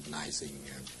recognizing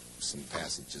some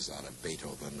passages out of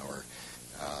Beethoven or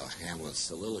Hamlet's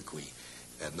soliloquy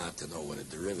and not to know what a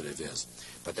derivative is.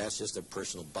 But that's just a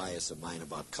personal bias of mine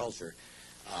about culture.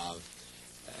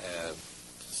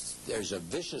 There's a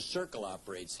vicious circle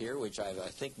operates here, which I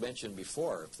think mentioned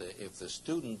before. If the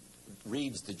student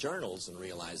reads the journals and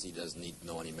realizes he doesn't need to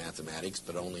know any mathematics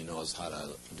but only knows how to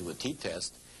do a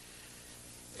t-test,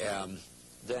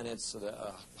 then it's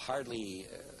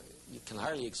you can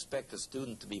hardly expect a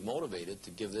student to be motivated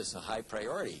to give this a high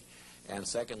priority. And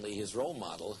secondly, his role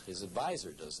model, his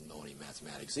advisor, doesn't know any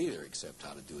mathematics either except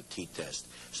how to do a t-test.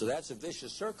 So that's a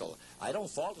vicious circle. I don't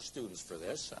fault the students for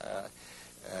this.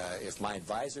 If my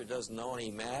advisor doesn't know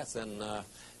any math, then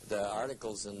the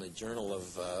articles in the Journal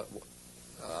of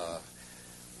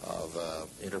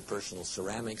Interpersonal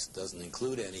Ceramics doesn't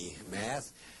include any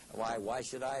math. Why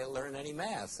should I learn any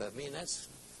math? I mean, that's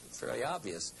fairly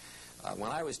obvious.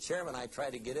 When I was chairman, I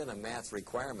tried to get in a math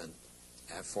requirement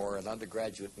for an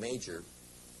undergraduate major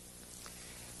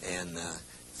and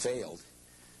failed.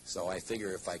 So I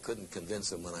figure if I couldn't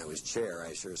convince him when I was chair,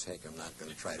 I sure as heck am not going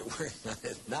to try to work on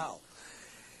it now.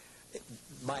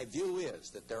 My view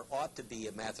is that there ought to be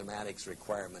a mathematics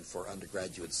requirement for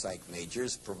undergraduate psych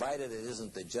majors, provided it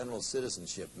isn't a general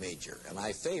citizenship major. And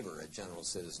I favor a general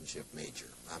citizenship major.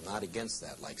 I'm not against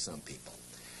that like some people.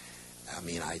 I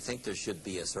mean, I think there should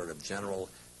be a sort of general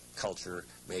culture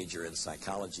major in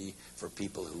psychology for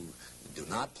people who do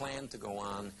not plan to go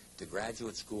on to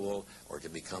graduate school or to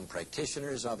become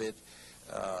practitioners of it,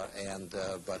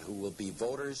 but who will be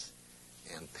voters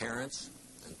and parents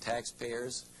and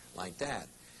taxpayers like that.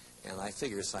 And I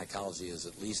figure psychology is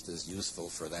at least as useful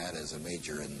for that as a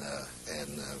major in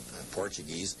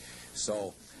Portuguese.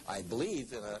 So I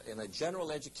believe in a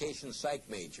general education psych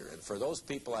major, and for those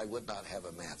people I would not have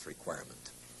a math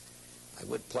requirement. I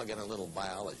would plug in a little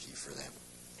biology for them,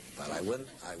 but I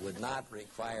would not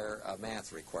require a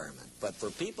math requirement. But for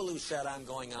people who said I'm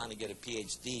going on to get a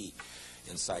PhD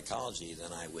in psychology,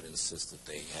 then I would insist that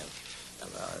they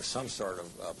have some sort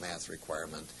of math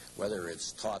requirement, whether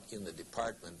it's taught in the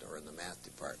department or in the math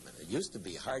department. It used to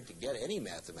be hard to get any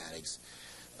mathematics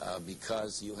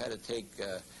because you had to take,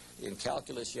 in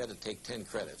calculus, you had to take 10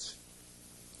 credits.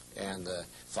 And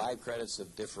 5 credits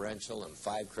of differential and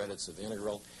 5 credits of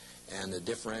integral. And the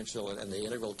differential and the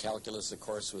integral calculus, of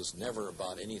course, was never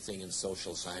about anything in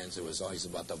social science. It was always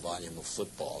about the volume of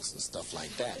footballs and stuff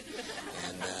like that.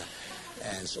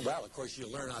 And so, well, of course, you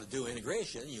learn how to do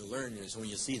integration. You learn when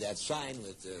you see that sign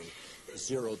with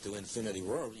 0 to infinity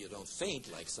world, you don't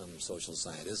faint like some social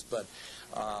scientists. But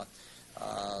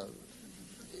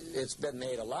it's been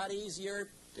made a lot easier.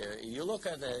 You look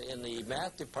at in the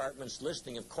math department's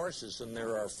listing of courses, and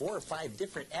there are 4 or 5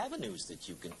 different avenues that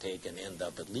you can take and end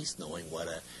up at least knowing what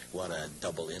a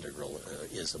double integral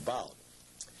is about.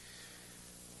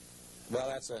 Well,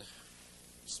 that's a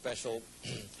special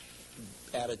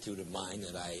attitude of mine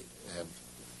that I have,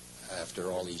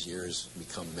 after all these years,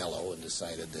 become mellow and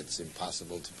decided that it's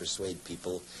impossible to persuade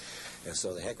people, and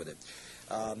so the heck with it.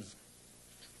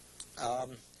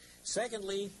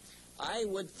 Secondly, I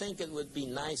would think it would be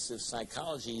nice if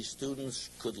psychology students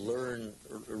could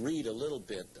read a little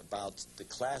bit about the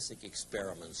classic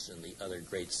experiments in the other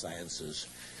great sciences,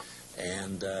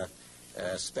 and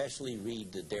especially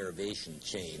read the derivation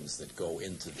chains that go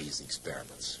into these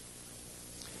experiments.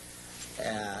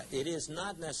 It is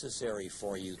not necessary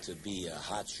for you to be a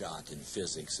hotshot in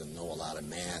physics and know a lot of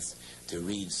math to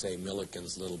read, say,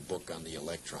 Millikan's little book on the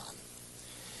electron.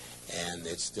 And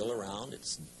it's still around.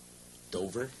 It's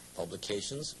Dover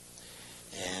Publications.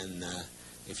 And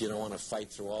if you don't want to fight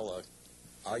through all the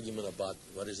argument about,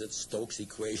 what is it, Stokes'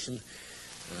 equation,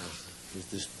 with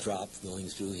this drop going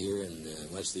through here, and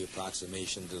what's the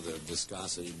approximation to the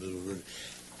viscosity, blah, blah, blah,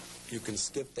 you can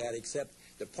skip that, except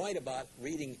the point about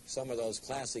reading some of those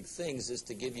classic things is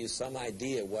to give you some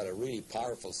idea what a really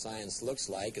powerful science looks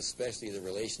like, especially the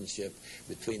relationship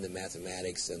between the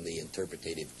mathematics and the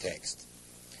interpretative text.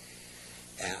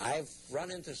 And I've run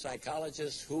into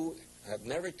psychologists who have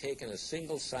never taken a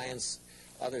single science,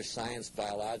 other science,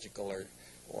 biological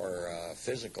or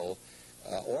physical,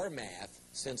 or math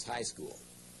since high school.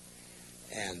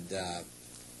 And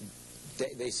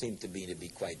they seem to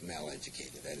be quite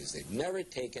mal-educated. That is, they've never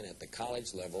taken at the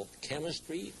college level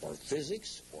chemistry or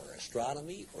physics or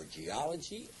astronomy or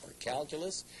geology or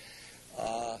calculus,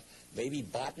 maybe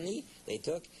botany they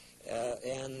took.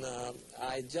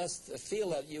 I just feel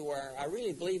that I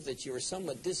really believe that you are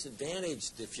somewhat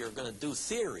disadvantaged if you're going to do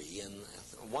theory, and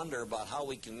wonder about how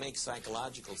we can make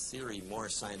psychological theory more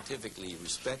scientifically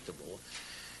respectable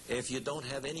if you don't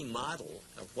have any model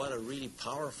of what a really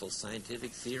powerful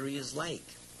scientific theory is like.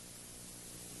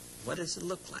 What does it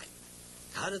look like?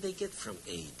 How do they get from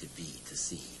A to B to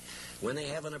C? When they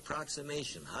have an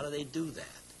approximation, how do they do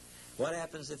that? What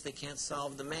happens if they can't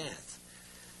solve the math?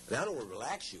 That'll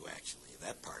relax you, actually,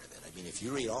 that part of it. I mean, if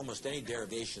you read almost any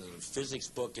derivation in a physics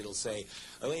book, it'll say,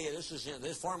 oh, yeah,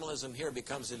 this formalism here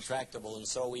becomes intractable, and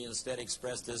so we instead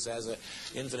express this as an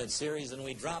infinite series, and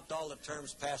we dropped all the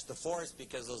terms past the fourth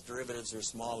because those derivatives are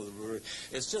small.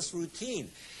 It's just routine.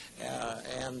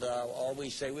 All we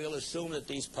say, we'll assume that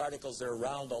these particles are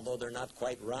round, although they're not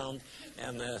quite round,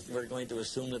 and we're going to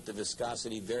assume that the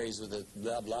viscosity varies with the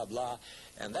blah, blah, blah.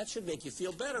 And that should make you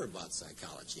feel better about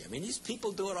psychology. I mean, these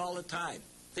people do it all the time.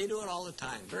 They do it all the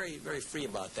time. Very, very free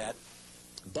about that.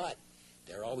 But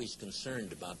they're always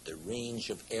concerned about the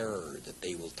range of error that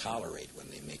they will tolerate when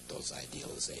they make those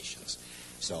idealizations.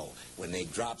 So when they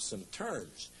drop some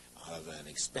terms out of an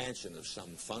expansion of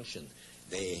some function,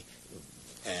 they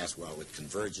ask, well, it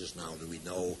converges now. Do we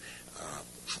know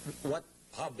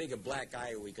how big a black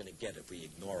eye are we going to get if we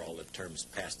ignore all the terms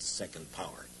past the second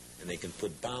power? And they can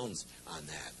put bounds on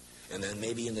that. And then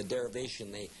maybe in the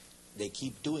derivation they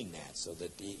keep doing that, so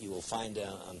that you will find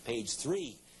on page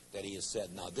 3 that he has said,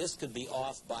 now this could be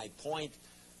off by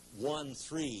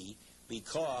 0.13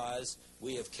 because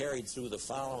we have carried through the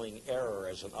following error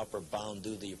as an upper bound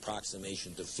due to the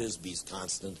approximation to Fisby's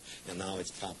constant, and now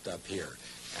it's popped up here.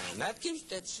 And that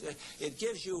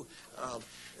gives you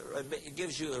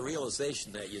the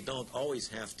realization that you don't always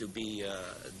have to be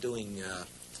doing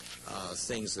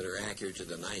things that are accurate to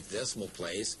the 9th decimal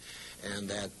place, and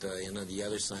that in the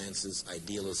other sciences,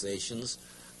 idealizations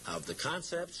of the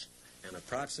concepts and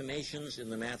approximations in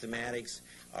the mathematics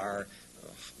are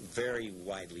very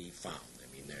widely found. I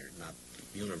mean, they're not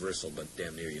universal, but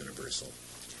damn near universal.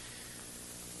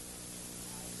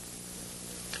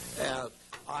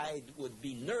 I would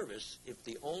be nervous if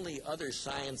the only other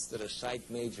science that a psych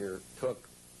major took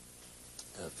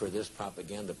for this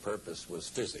propaganda purpose was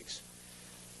physics.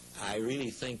 I really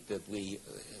think that we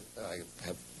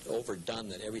have overdone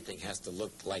that everything has to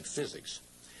look like physics.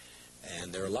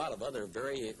 And there are a lot of other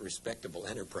very respectable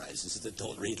enterprises that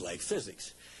don't read like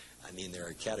physics. I mean, there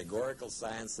are categorical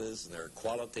sciences, and there are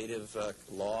qualitative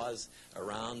laws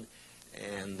around,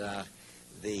 and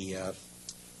the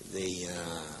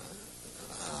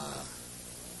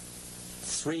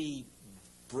three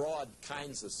broad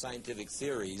kinds of scientific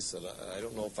theories, I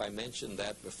don't know if I mentioned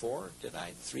that before, did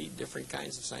I? Three different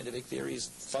kinds of scientific theories: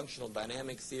 functional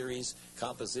dynamic theories,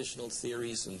 compositional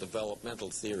theories, and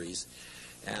developmental theories.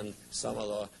 And some of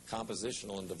the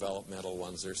compositional and developmental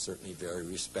ones are certainly very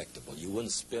respectable. You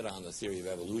wouldn't spit on the theory of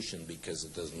evolution because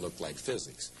it doesn't look like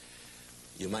physics.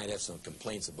 You might have some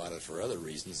complaints about it for other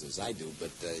reasons, as I do,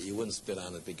 but you wouldn't spit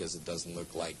on it because it doesn't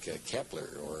look like Kepler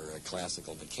or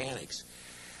classical mechanics.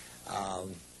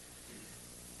 And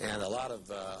a lot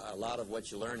of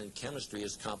what you learn in chemistry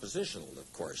is compositional,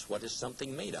 of course. What is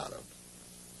something made out of?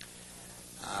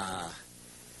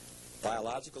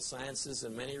 Biological sciences,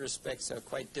 in many respects, have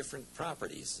quite different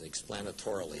properties,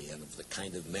 explanatorily, and of the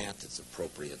kind of math that's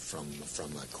appropriate from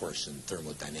a course in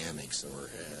thermodynamics or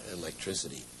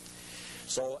electricity.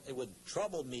 So it would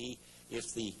trouble me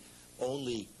if the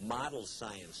only model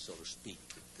science, so to speak,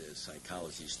 that the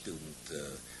psychology student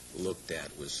looked at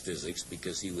was physics,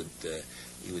 because he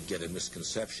would get a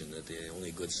misconception that the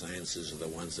only good sciences are the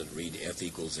ones that read F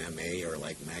equals ma or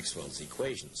like Maxwell's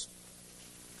equations.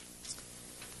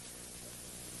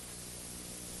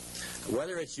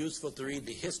 Whether it's useful to read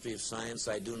the history of science,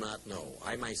 I do not know.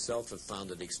 I myself have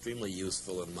found it extremely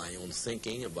useful in my own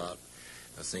thinking about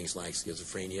things like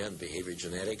schizophrenia and behavior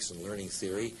genetics and learning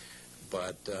theory,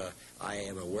 but I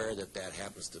am aware that that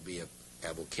happens to be a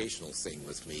avocational thing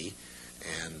with me,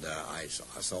 and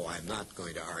so I'm not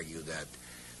going to argue that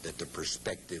the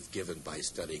perspective given by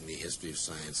studying the history of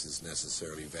science is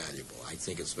necessarily valuable. I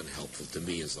think it's been helpful to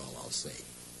me, is all I'll say.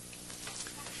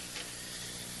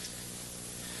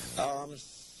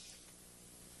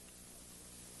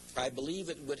 I believe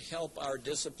it would help our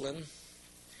discipline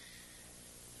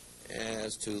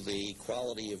as to the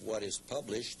quality of what is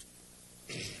published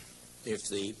if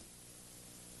the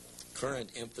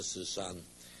current emphasis on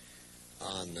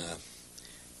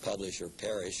publish or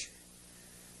perish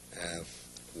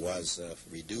was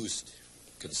reduced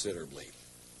considerably.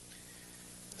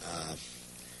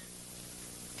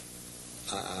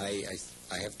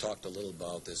 I have talked a little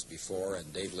about this before,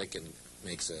 and Dave Licken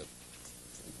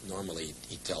normally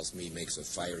he tells me makes a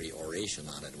fiery oration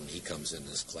on it when he comes in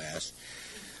this class.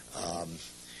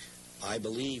 I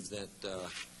believe that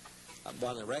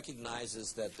one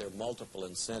recognizes that there are multiple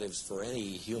incentives for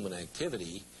any human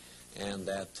activity, and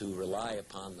that to rely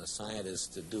upon the scientists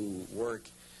to do work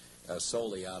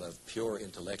solely out of pure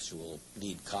intellectual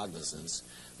need cognizance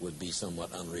would be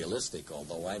somewhat unrealistic,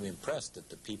 although I'm impressed that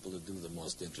the people who do the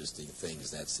most interesting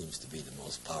things, that seems to be the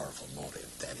most powerful motive.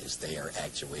 That is, they are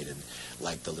actuated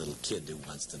like the little kid who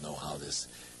wants to know how this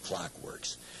clock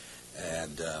works.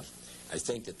 And I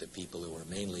think that the people who are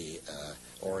mainly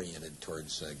oriented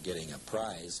towards getting a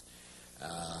prize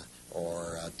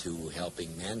or to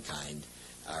helping mankind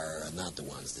are not the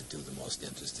ones that do the most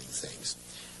interesting things.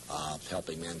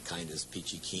 Helping Mankind is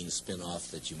Peachy Keen's spin-off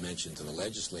that you mentioned to the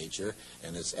legislature,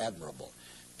 and it's admirable.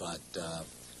 But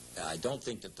I don't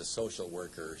think that the social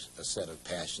worker's set of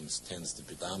passions tends to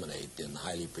predominate in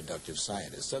highly productive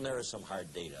scientists. And there is some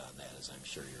hard data on that, as I'm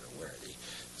sure you're aware.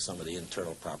 Some of the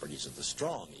internal properties of the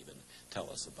strong even tell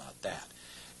us about that.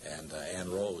 And Ann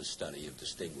Rowe's study of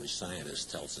distinguished scientists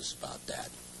tells us about that.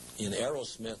 In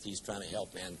Aerosmith, he's trying to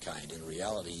help mankind. In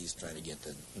reality, he's trying to get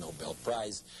the Nobel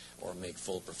Prize or make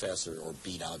full professor or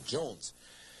beat out Jones.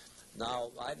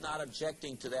 Now, I'm not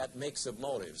objecting to that mix of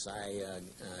motives. I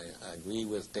agree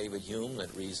with David Hume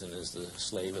that reason is the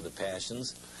slave of the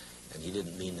passions, and he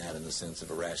didn't mean that in the sense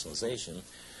of a rationalization.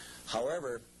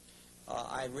 However,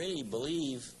 I really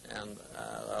believe, and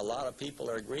a lot of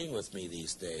people are agreeing with me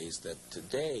these days, that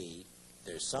today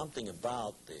there's something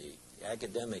about the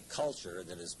academic culture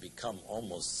that has become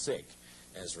almost sick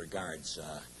as regards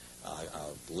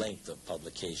length of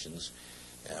publications.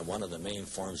 One of the main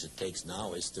forms it takes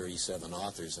now is 37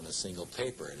 authors in a single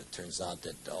paper, and it turns out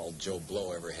that all Joe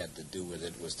Blow ever had to do with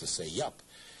it was to say yup.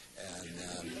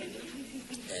 And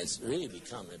it's really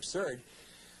become absurd.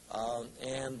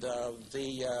 And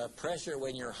the pressure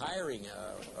when you're hiring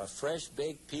a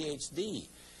fresh-baked PhD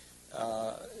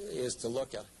is to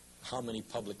look at how many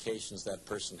publications that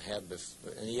person had,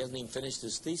 and he hasn't even finished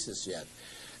his thesis yet.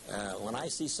 When I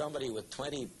see somebody with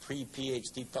 20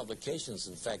 pre-PhD publications,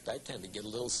 in fact, I tend to get a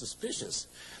little suspicious.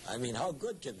 I mean, how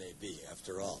good can they be,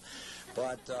 after all?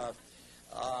 But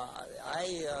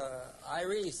I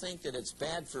really think that it's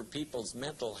bad for people's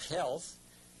mental health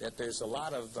that there's a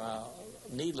lot of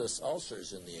needless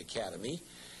ulcers in the academy.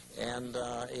 And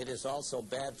it is also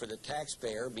bad for the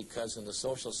taxpayer because in the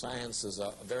social sciences,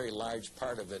 a very large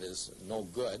part of it is no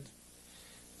good.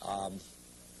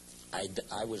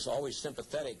 I was always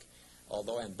sympathetic,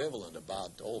 although ambivalent,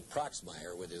 about old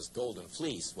Proxmire with his golden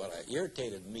fleece. What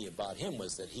irritated me about him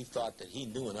was that he thought that he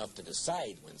knew enough to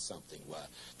decide when something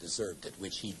deserved it,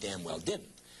 which he damn well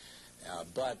didn't.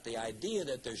 But the idea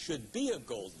that there should be a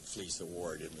golden fleece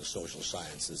award in the social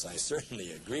sciences, I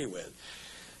certainly agree with.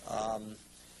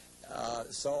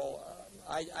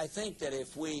 I think that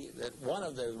one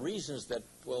of the reasons that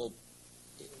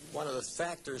one of the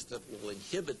factors that will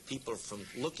inhibit people from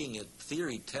looking at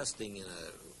theory testing in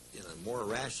a more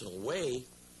rational way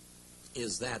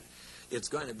is that it's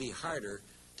going to be harder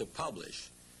to publish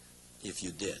if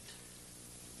you did.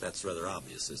 That's rather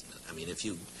obvious, isn't it? I mean, if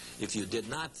you did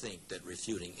not think that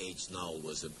refuting H. null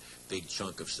was a big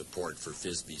chunk of support for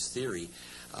Fisby's theory,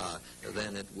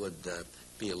 then it would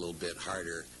be a little bit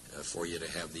harder for you to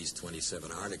have these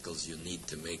 27 articles you need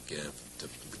to make to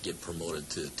get promoted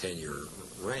to tenure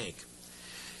rank.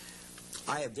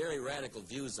 I have very radical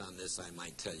views on this, I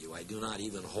might tell you. I do not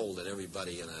even hold that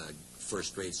everybody in a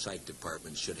first-rate psych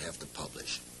department should have to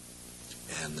publish.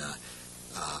 And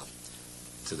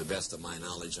to the best of my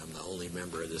knowledge, I'm the only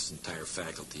member of this entire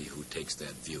faculty who takes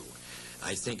that view.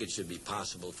 I think it should be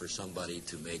possible for somebody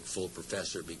to make full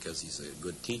professor because he's a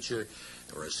good teacher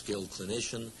or a skilled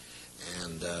clinician.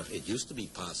 And it used to be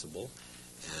possible,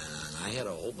 and I had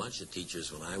a whole bunch of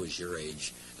teachers when I was your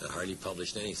age that hardly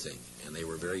published anything, and they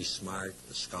were very smart,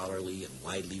 and scholarly, and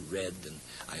widely read, and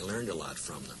I learned a lot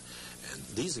from them. And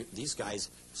these guys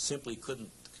simply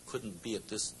couldn't be in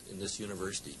this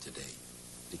university today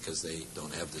because they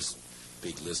don't have this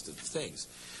big list of things.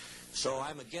 So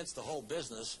I'm against the whole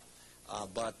business,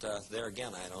 but there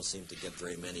again, I don't seem to get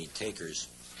very many takers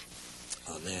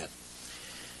on that.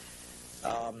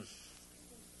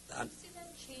 Do you see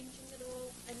that changing at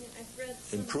all? I mean, I've read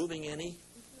some... Improving any?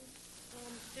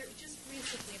 Just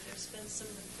recently, there's been some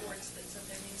reports that said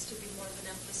there needs to be more of an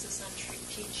emphasis on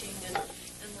teaching and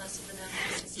less of an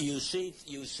emphasis... You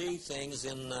see things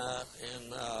in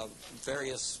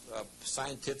various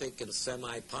scientific and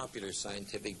semi-popular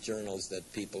scientific journals that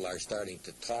people are starting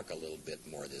to talk a little bit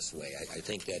more this way. I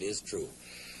think that is true.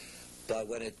 But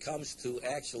when it comes to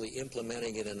actually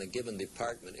implementing it in a given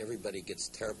department, everybody gets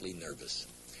terribly nervous.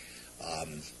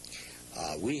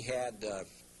 We had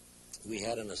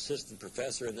an assistant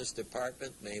professor in this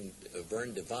department named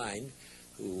Vern Devine,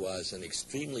 who was an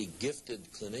extremely gifted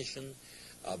clinician,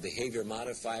 a behavior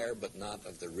modifier, but not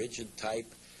of the rigid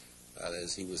type,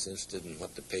 as he was interested in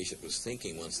what the patient was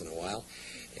thinking once in a while.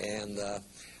 And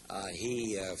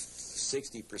he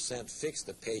 60% fixed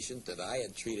a patient that I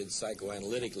had treated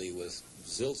psychoanalytically with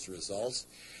zilch results,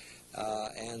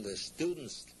 and the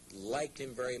students liked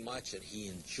him very much, and he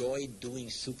enjoyed doing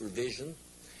supervision,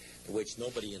 which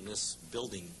nobody in this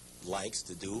building likes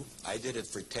to do. I did it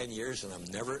for 10 years, and I'm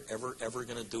never, ever, ever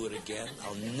going to do it again.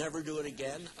 I'll never do it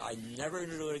again. I'm never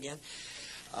going to do it again.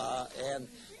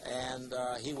 And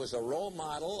he was a role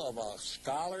model of a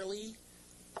scholarly,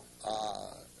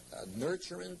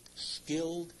 nurturant,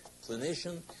 skilled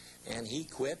clinician, and he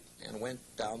quit and went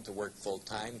down to work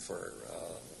full-time for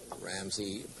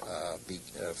Ramsey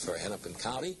for Hennepin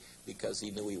County because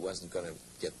he knew he wasn't going to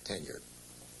get tenure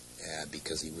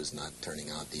because he was not turning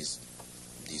out these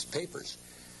papers.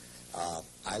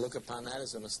 I look upon that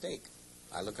as a mistake.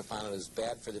 I look upon it as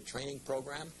bad for the training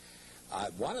program.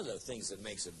 One of the things that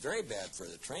makes it very bad for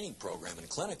the training program in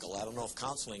clinical, I don't know if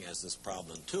counseling has this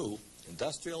problem too,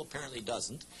 industrial apparently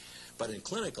doesn't, but in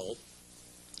clinical,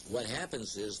 what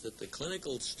happens is that the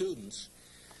clinical students,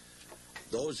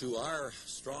 those who are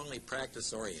strongly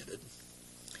practice-oriented,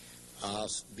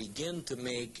 begin to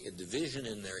make a division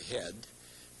in their head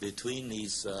between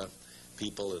these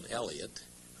people in Elliott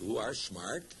who are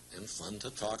smart and fun to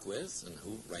talk with and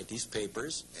who write these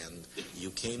papers. And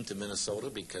you came to Minnesota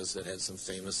because it had some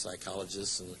famous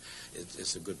psychologists, and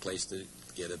it's a good place to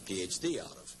get a PhD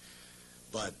out of.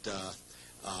 But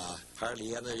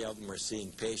hardly any of them are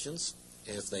seeing patients.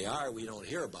 And if they are, we don't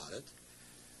hear about it.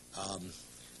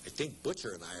 I think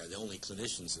Butcher and I are the only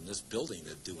clinicians in this building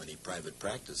that do any private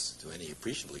practice to any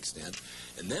appreciable extent.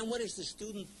 And then what does the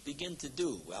student begin to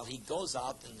do? Well, he goes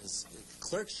out in his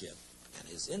clerkship and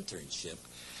his internship,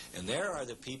 And there are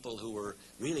the people who were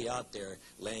really out there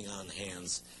laying on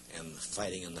hands and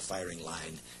fighting in the firing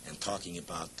line and talking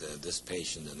about this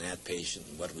patient and that patient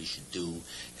and what we should do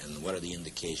and what are the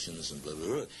indications and blah, blah,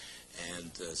 blah.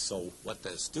 And so what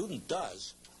the student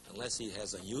does, unless he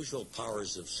has unusual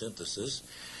powers of synthesis,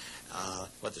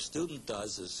 what the student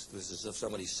does is, this is as if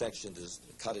somebody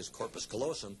cut his corpus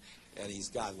callosum, and he's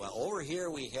got, well, over here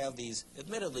we have these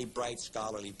admittedly bright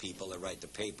scholarly people that write the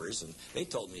papers, and they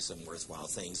told me some worthwhile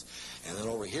things. And then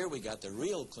over here we got the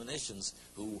real clinicians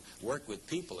who work with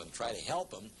people and try to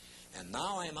help them. And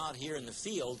now I'm out here in the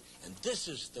field, and this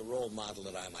is the role model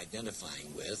that I'm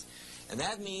identifying with. And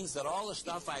that means that all the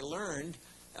stuff I learned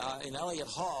in Elliott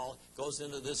Hall goes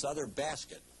into this other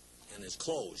basket and is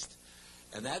closed.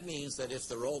 And that means that if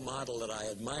the role model that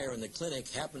I admire in the clinic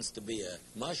happens to be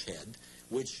a mushhead,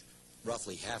 which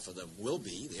roughly half of them will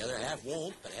be, the other half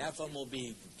won't, but half of them will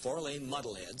be four-lane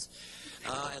muddleheads.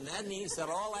 And that means that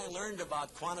all I learned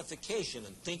about quantification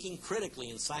and thinking critically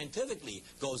and scientifically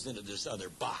goes into this other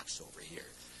box over here.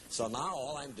 So now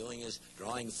all I'm doing is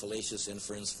drawing fallacious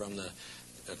inference from the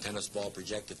tennis ball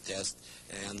projective test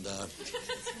and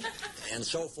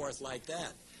so forth like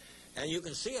that. And you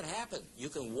can see it happen. You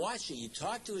can watch it. You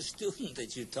talk to a student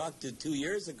that you talked to 2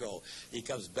 years ago. He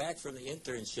comes back from the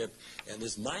internship, and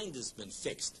his mind has been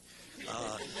fixed.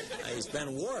 He's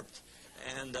been warped.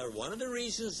 And one of the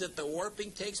reasons that the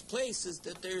warping takes place is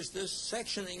that there's this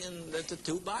sectioning in the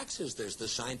two boxes. There's the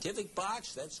scientific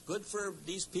box. That's good for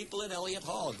these people at Elliott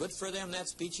Hall. Good for them.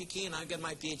 That's peachy keen. I got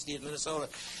my PhD at Minnesota.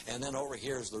 And then over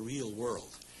here is the real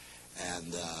world.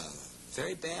 And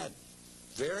very bad.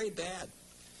 Very bad.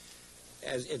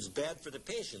 It's bad for the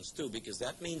patients, too, because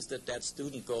that means that that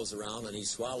student goes around and he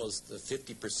swallows the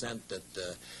 50%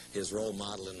 that his role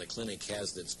model in the clinic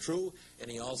has that's true,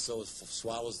 and he also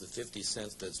swallows the 50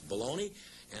 cents that's baloney,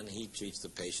 and he treats the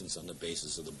patients on the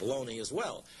basis of the baloney as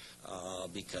well,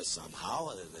 because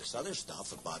somehow this other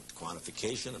stuff about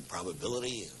quantification and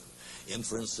probability and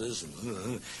inferences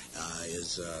and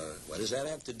what does that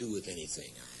have to do with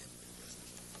anything?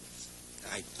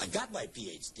 I got my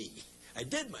PhD. I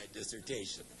did my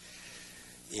dissertation.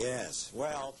 Yes,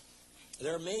 well,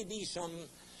 there may be some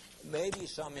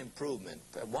improvement.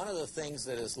 One of the things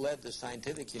that has led the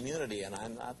scientific community, and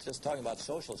I'm not just talking about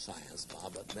social science now,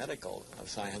 but medical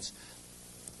science,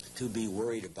 to be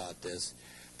worried about this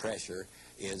pressure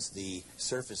is the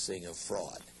surfacing of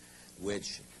fraud,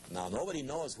 which now nobody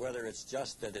knows whether it's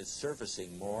just that it's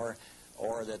surfacing more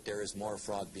or that there is more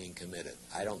fraud being committed.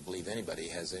 I don't believe anybody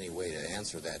has any way to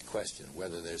answer that question,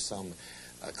 whether there's some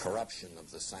corruption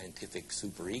of the scientific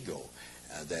superego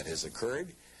that has occurred,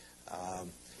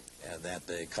 that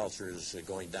the culture is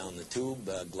going down the tube,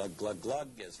 glug, glug, glug,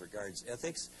 as regards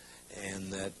ethics,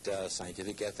 and that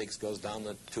scientific ethics goes down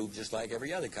the tube just like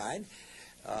every other kind.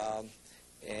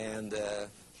 And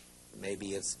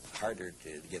maybe it's harder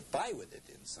to get by with it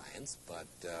in science, but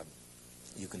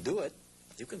you can do it.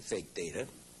 You can fake data,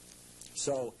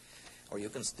 or you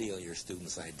can steal your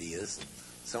students' ideas, and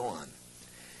so on.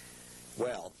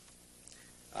 Well,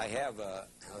 I have a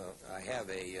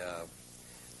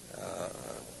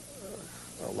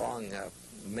long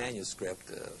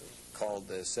manuscript called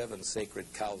 "The Seven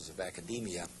Sacred Cows of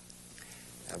Academia,"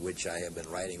 which I have been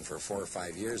writing for 4 or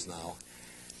 5 years now,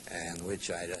 and which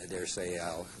I dare say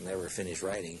I'll never finish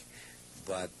writing,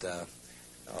 but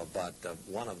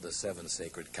one of the 7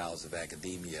 sacred cows of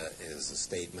academia is a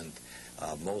statement,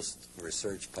 most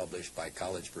research published by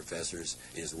college professors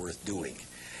is worth doing.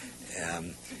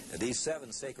 These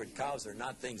 7 sacred cows are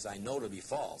not things I know to be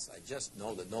false. I just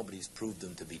know that nobody's proved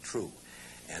them to be true.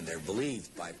 And they're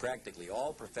believed by practically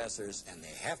all professors, and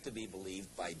they have to be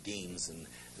believed by deans and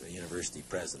university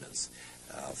presidents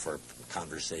for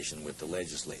conversation with the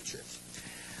legislature.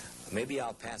 Maybe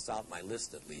I'll pass out my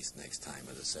list at least next time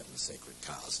of the 7 sacred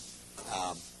cows.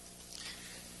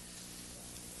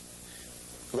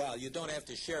 Well, you don't have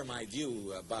to share my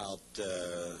view about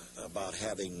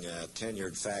having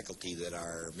tenured faculty that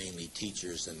are mainly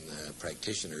teachers and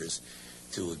practitioners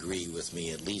to agree with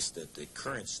me, at least that the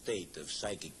current state of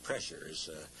psychic pressure is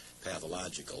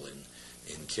pathological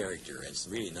in character. It's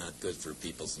really not good for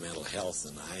people's mental health,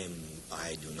 and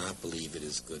I do not believe it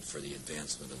is good for the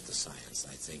advancement of the science.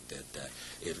 I think that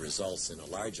it results in a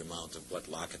large amount of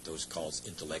what Lakatos calls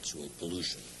intellectual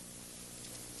pollution.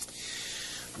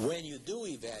 When you do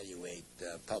evaluate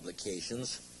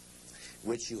publications,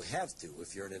 which you have to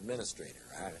if you're an administrator,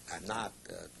 I'm not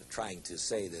trying to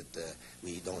say that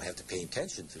we don't have to pay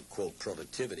attention to, quote,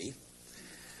 productivity.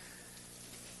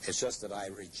 It's just that I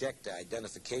reject the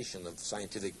identification of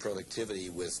scientific productivity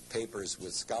with papers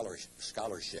with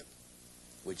scholarship.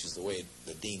 which is the way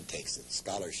the dean takes it.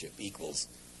 Scholarship equals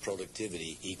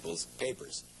productivity equals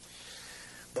papers.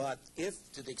 But if,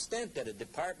 to the extent that a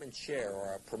department chair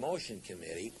or a promotion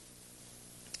committee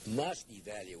must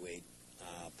evaluate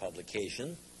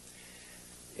publication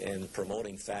in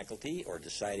promoting faculty or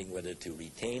deciding whether to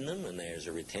retain them, and there's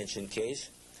a retention case,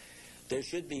 there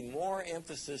should be more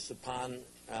emphasis upon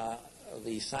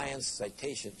the Science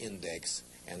Citation Index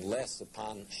and less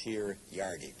upon sheer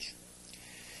yardage.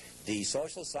 The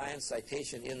Social Science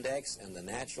Citation Index and the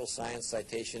Natural Science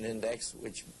Citation Index,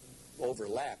 which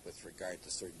overlap with regard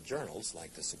to certain journals,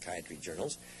 like the psychiatry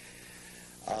journals,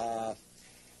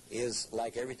 is,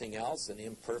 like everything else, an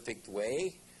imperfect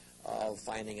way of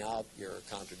finding out your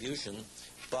contribution,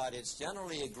 but it's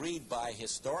generally agreed by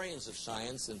historians of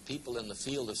science and people in the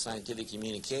field of scientific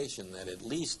communication that at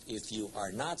least if you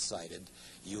are not cited,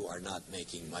 you are not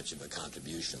making much of a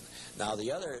contribution. Now,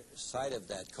 the other side of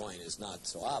that coin is not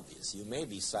so obvious. You may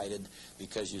be cited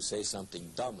because you say something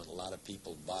dumb and a lot of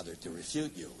people bother to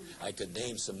refute you. I could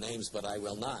name some names, but I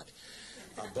will not.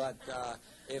 But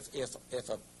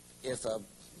if a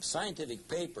scientific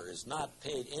paper is not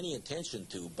paid any attention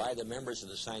to by the members of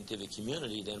the scientific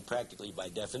community, then practically by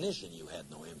definition you had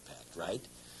no impact, right?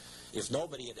 If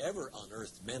nobody had ever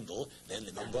unearthed Mendel, then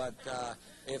but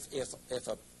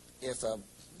if a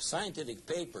scientific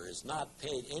paper is not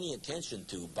paid any attention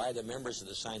to by the members of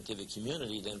the scientific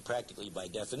community, then practically by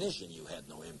definition you had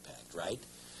no impact, right?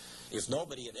 If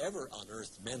nobody had ever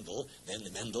unearthed Mendel, then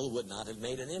Mendel would not have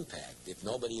made an impact. If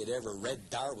nobody had ever read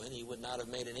Darwin, he would not have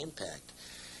made an impact.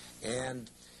 And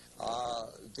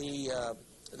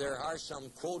there are some,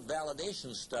 quote,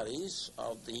 validation studies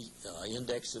of the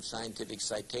Index of Scientific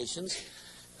Citations.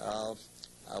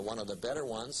 One of the better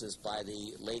ones is by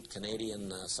the late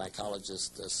Canadian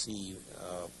psychologist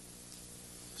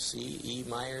C.E.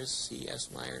 Myers,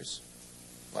 C.S. Myers.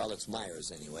 Well, it's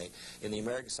Myers anyway, in the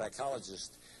American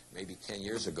Psychologist maybe 10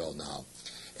 years ago now.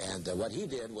 And what he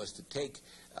did was to take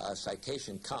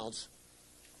citation counts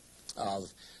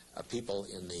of people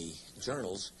in the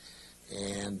journals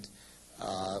and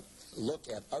look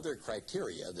at other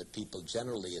criteria that people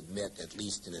generally admit, at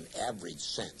least in an average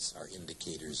sense, are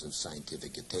indicators of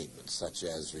scientific attainment, such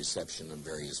as reception of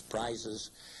various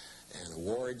prizes and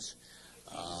awards,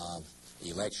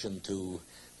 election to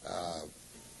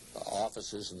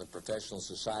offices in the professional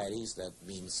societies. That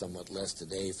means somewhat less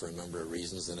today for a number of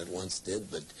reasons than it once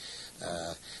did, but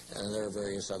and there are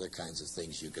various other kinds of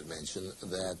things you could mention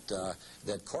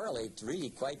that correlate really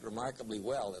quite remarkably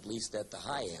well, at least at the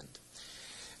high end.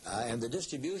 And the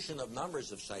distribution of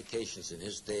numbers of citations in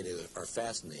his data are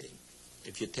fascinating.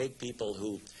 If you take people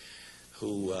who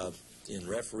in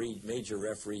major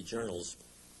referee journals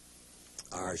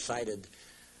are cited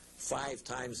 5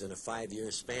 times in a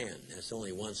 5-year span, that's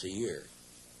only once a year.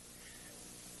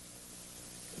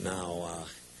 Now,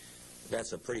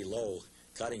 that's a pretty low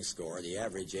cutting score. The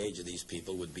average age of these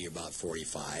people would be about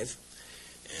 45,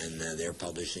 and they're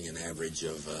publishing an average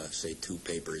of, say, 2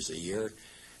 papers a year.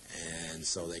 And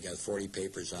so they got 40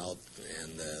 papers out,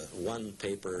 and 1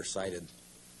 paper cited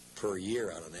per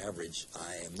year on an average.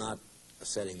 I am not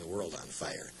setting the world on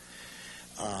fire.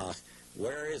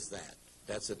 Where is that?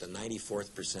 That's at the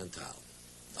 94th percentile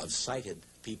of cited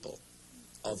people.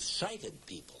 Of cited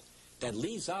people. That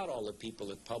leaves out all the people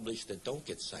that publish that don't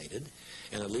get cited,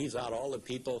 and it leaves out all the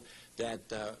people that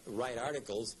write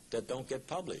articles that don't get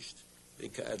published,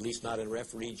 at least not in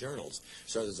referee journals.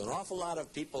 So there's an awful lot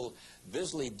of people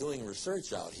busily doing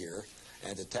research out here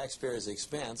at the taxpayers'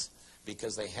 expense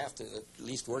because they have to at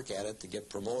least work at it to get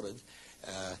promoted.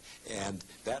 And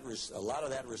a lot of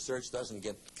that research doesn't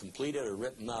get completed or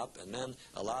written up, and then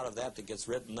a lot of that gets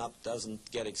written up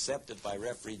doesn't get accepted by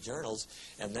referee journals,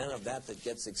 and then of that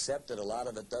gets accepted, a lot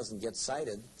of it doesn't get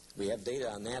cited. We have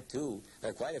data on that too. There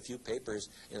are quite a few papers.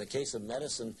 In the case of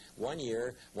medicine, one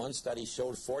year, one study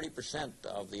showed 40%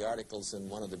 of the articles in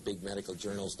one of the big medical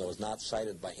journals that was not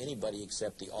cited by anybody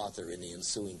except the author in the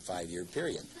ensuing 5-year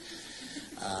period.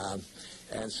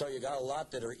 And so you got a lot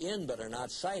that are in but are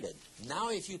not cited.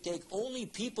 Now if you take only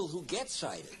people who get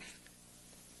cited,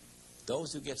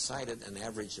 those who get cited an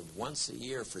average of once a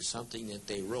year for something that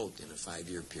they wrote in a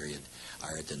 5-year period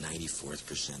are at the 94th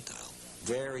percentile.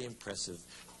 Very impressive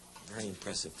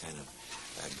kind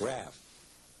of graph.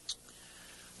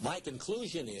 My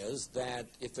conclusion is that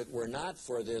if it were not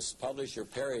for this publish or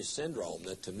perish syndrome,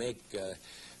 that to make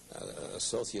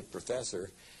associate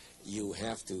professor you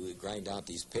have to grind out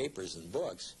these papers and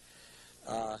books.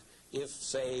 If,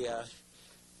 say,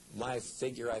 I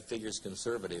figure is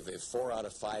conservative, if 4 out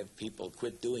of 5 people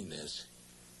quit doing this,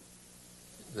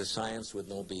 the science would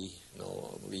be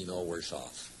no worse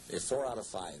off. If 4 out of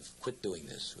 5 quit doing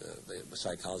this, the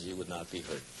psychology would not be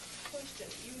hurt. Question.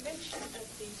 You mentioned that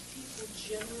these people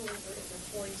generally were in the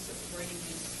 40s that were writing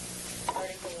these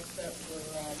articles that were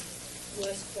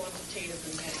less quantitative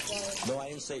than had quality. No, I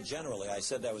didn't say generally. I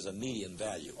said that was a median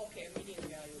value. Okay, a median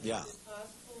value. Yeah. Is it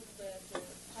possible that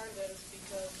part of that is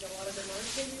because a lot of them are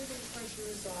tenured and pressure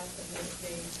is off and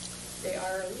they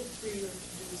are a little freer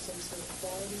to do some sort of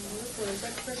quality work, or does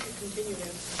that pressure continue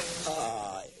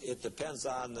after? It depends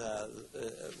on the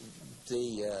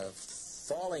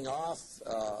falling off.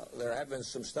 There have been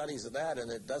some studies of that,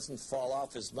 and it doesn't fall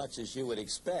off as much as you would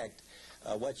expect.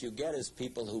 What you get is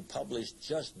people who publish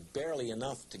just barely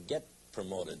enough to get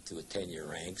promoted to a tenure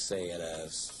rank, say at a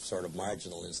sort of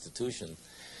marginal institution,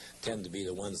 tend to be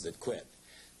the ones that quit.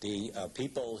 The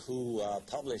people who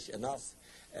publish enough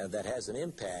that has an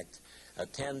impact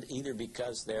tend, either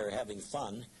because they're having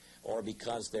fun or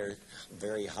because they're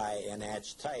very high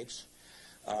NH types,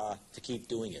 to keep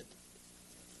doing it.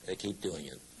 They keep doing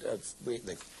it.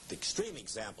 The extreme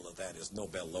example of that is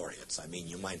Nobel laureates. I mean,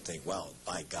 you might think, well,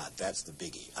 by God, that's the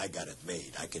biggie. I got it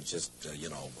made. I could just,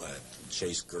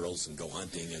 chase girls and go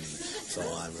hunting and so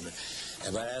on.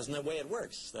 But that's not the way it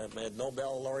works.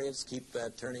 Nobel laureates keep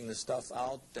turning the stuff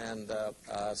out, and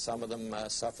some of them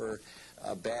suffer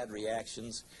bad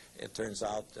reactions. It turns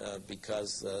out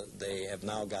because they have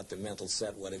now got the mental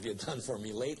set, what have you done for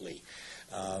me lately?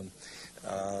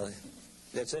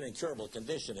 It's an incurable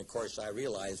condition. Of course, I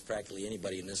realize practically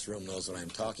anybody in this room knows what I'm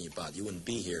talking about. You wouldn't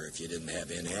be here if you didn't have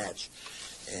NH.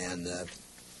 And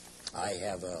I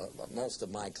have most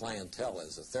of my clientele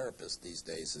as a therapist these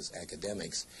days is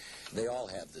academics. They all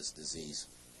have this disease.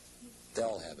 They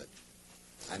all have it.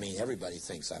 I mean, everybody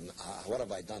thinks, what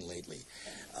have I done lately?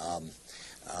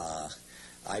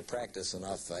 I practice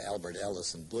enough Albert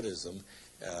Ellis and Buddhism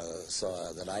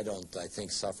so that I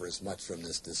think, suffer as much from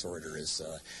this disorder as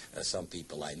some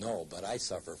people I know. But I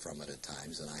suffer from it at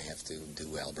times, and I have to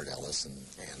do Albert Ellis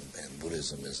and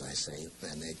Buddhism, as I say.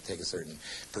 And they take a certain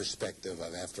perspective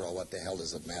of, after all, what the hell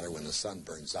does it matter when the sun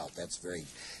burns out? That's very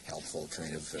helpful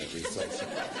kind of reflection.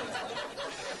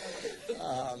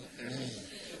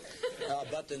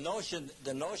 But the notion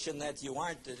that you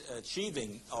aren't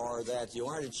achieving, or that you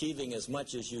aren't achieving as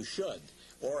much as you should,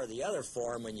 or the other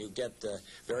form when you get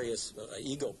various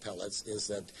ego pellets, is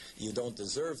that you don't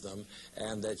deserve them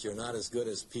and that you're not as good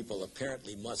as people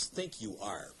apparently must think you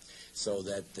are. So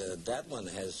that one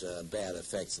has bad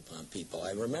effects upon people.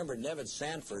 I remember Nevin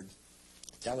Sanford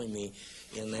telling me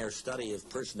in their study of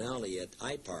personality at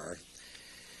IPAR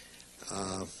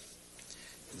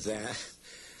that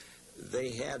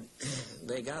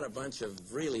they got a bunch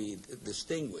of really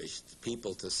distinguished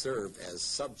people to serve as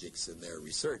subjects in their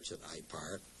research at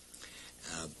IPAR,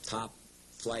 top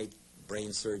flight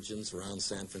brain surgeons around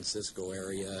San Francisco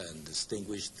area, and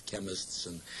distinguished chemists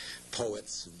and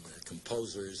poets and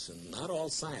composers, and not all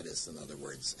scientists, in other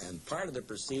words. And part of the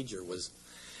procedure was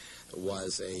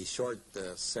a short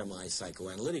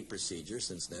semi-psychoanalytic procedure,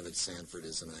 since Nevin Sanford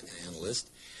is an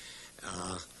analyst.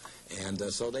 And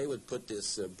so they would put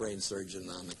this brain surgeon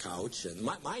on the couch. And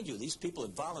mind you, these people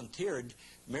had volunteered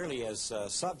merely as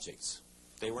subjects.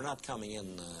 They were not coming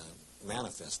in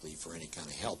manifestly for any kind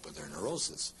of help with their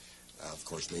neurosis. Of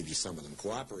course, maybe some of them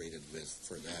cooperated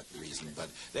for that reason. But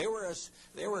they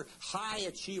were high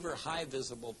achiever, high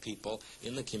visible people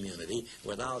in the community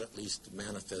without at least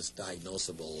manifest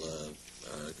diagnosable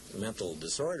mental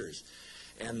disorders.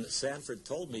 And Sanford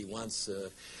told me once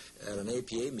at an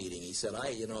APA meeting, he said,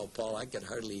 Paul, I could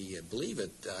hardly believe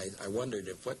it. I wondered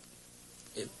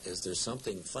is there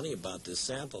something funny about this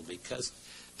sample? Because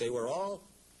they were all,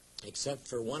 except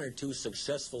for one or two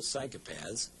successful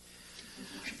psychopaths,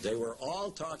 they were all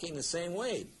talking the same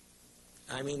way.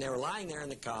 I mean, they were lying there on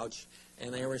the couch,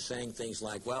 and they were saying things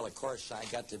like, well, of course, I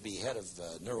got to be head of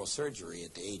neurosurgery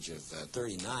at the age of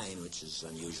 39, which is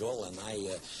unusual, and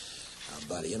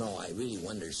but I really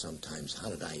wonder sometimes, how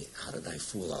did I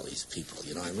fool all these people?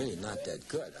 I'm really not that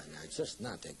good. I'm just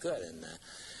not that good. And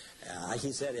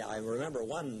he said, I remember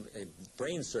one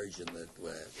brain surgeon that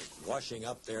washing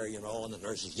up there, and the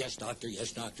nurses, yes, doctor,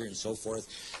 and so forth.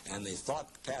 And the thought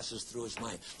passes through his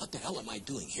mind, what the hell am I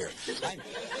doing here?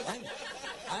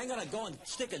 I'm going to go and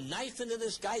stick a knife into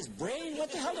this guy's brain?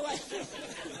 What the hell do I do?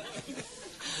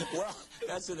 Well,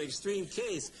 that's an extreme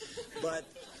case, but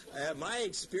my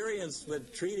experience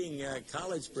with treating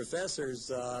college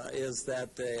professors is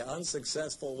that the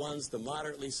unsuccessful ones, the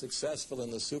moderately successful,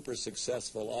 and the super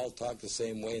successful all talk the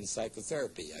same way in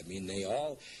psychotherapy. I mean, they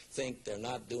all think they're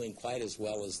not doing quite as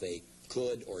well as they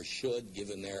could or should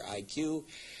given their IQ?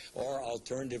 Or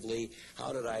alternatively,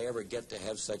 how did I ever get to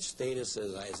have such status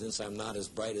since I'm not as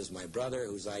bright as my brother,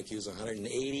 whose IQ is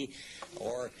 180?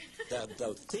 Or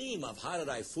the theme of how did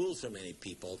I fool so many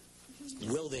people?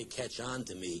 Will they catch on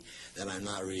to me that I'm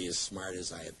not really as smart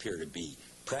as I appear to be?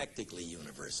 Practically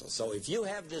universal. So if you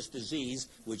have this disease,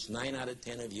 which 9 out of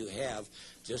 10 of you have,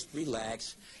 just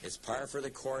relax. It's par for the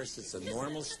course. It's a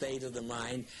normal state of the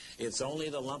mind. It's only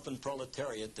the lumpen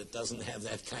proletariat that doesn't have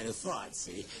that kind of thought,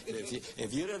 see?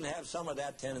 If you didn't have some of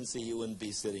that tendency, you wouldn't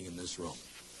be sitting in this room.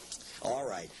 All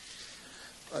right.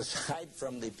 Aside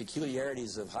from the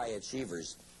peculiarities of high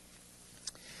achievers,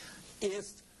 if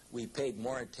we paid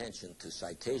more attention to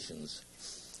citations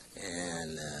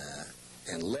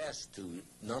and less to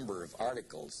number of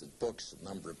articles and books,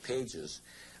 number of pages,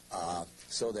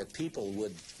 so that people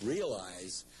would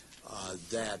realize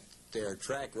that their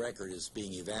track record is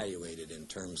being evaluated in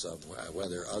terms of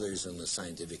whether others in the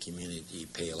scientific community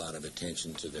pay a lot of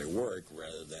attention to their work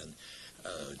rather than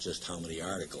just how many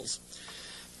articles.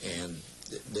 And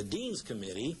the Dean's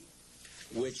Committee,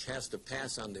 which has to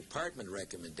pass on department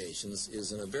recommendations,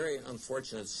 is in a very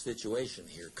unfortunate situation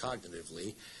here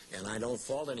cognitively, and I don't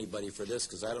fault anybody for this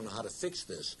because I don't know how to fix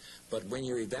this. But when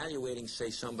you're evaluating,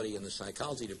 say, somebody in the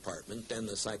psychology department, then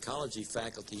the psychology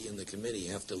faculty in the committee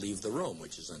have to leave the room,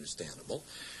 which is understandable.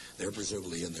 They're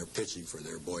presumably in there pitching for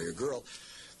their boy or girl.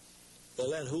 Well,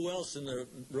 then who else in the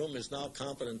room is now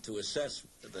competent to assess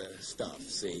the stuff,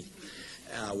 see?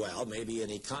 Well, maybe an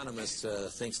economist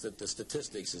thinks that the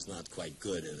statistics is not quite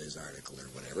good in his article or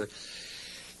whatever.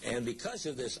 And because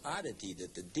of this oddity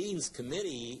that the Dean's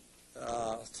Committee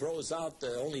throws out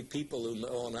the only people who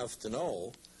know enough to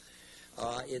know,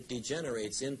 it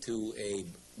degenerates into a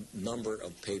number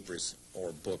of papers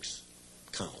or books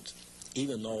count.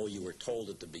 Even though you were told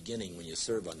at the beginning when you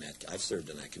serve on that, I've served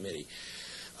on that committee,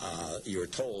 you were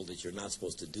told that you're not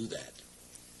supposed to do that,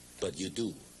 but you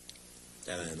do.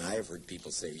 And I have heard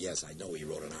people say, yes, I know he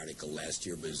wrote an article last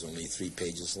year, but it was only 3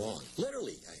 pages long.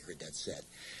 Literally, I heard that said.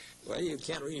 Well, you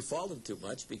can't really fault them too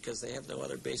much because they have no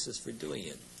other basis for doing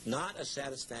it. Not a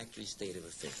satisfactory state of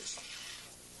affairs.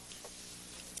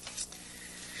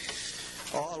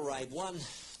 All right,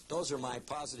 those are my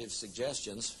positive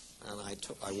suggestions, and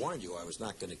I warned you I was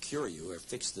not going to cure you or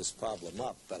fix this problem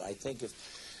up, but I think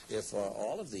if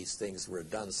all of these things were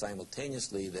done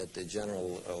simultaneously, that the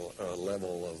general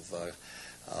level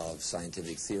of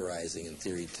scientific theorizing and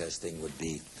theory testing would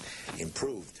be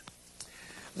improved.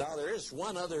 Now, there is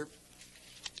one other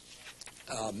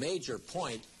major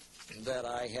point that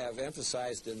I have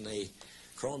emphasized in the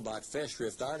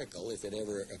Kronbach-Festschrift article, if it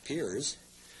ever appears,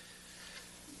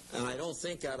 and I don't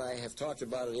think that I have talked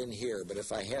about it in here, but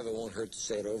if I have, it won't hurt to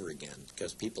say it over again,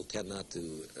 because people tend not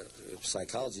to,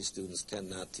 psychology students tend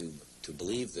not to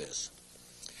believe this.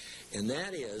 And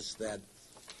that is that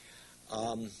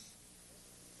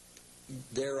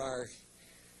there are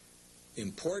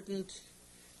important,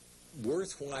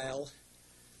 worthwhile,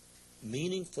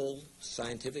 meaningful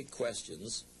scientific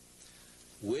questions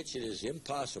which it is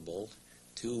impossible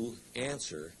to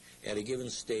answer at a given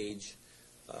stage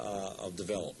of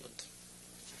development.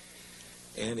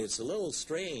 And it's a little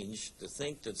strange to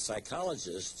think that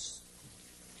psychologists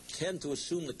tend to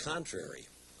assume the contrary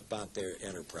about their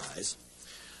enterprise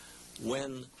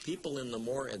when people in the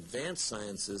more advanced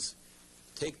sciences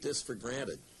take this for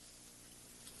granted.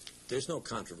 There's no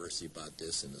controversy about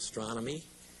this in astronomy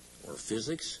or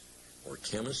physics or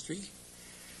chemistry.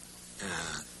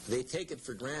 They take it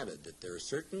for granted that there are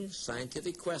certain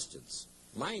scientific questions,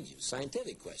 mind you,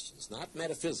 scientific questions, not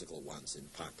metaphysical ones in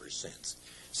Popper's sense,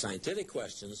 scientific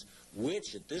questions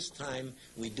which at this time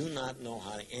we do not know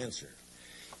how to answer,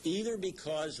 either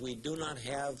because we do not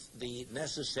have the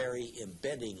necessary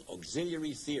embedding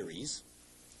auxiliary theories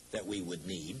that we would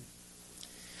need,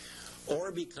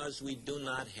 or because we do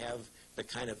not have the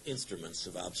kind of instruments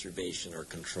of observation or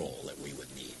control that we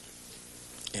would need.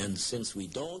 And since we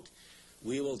don't,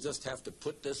 we will just have to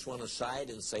put this one aside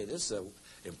and say this is an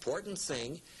important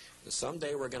thing.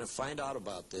 Someday we're going to find out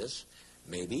about this,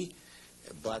 maybe,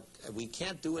 but we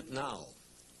can't do it now.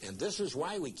 And this is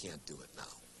why we can't do it now.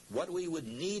 What we would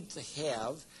need to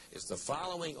have is the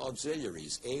following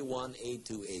auxiliaries, A1,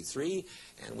 A2, A3,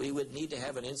 and we would need to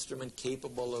have an instrument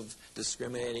capable of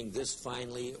discriminating this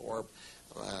finely or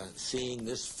seeing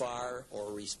this far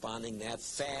or responding that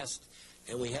fast,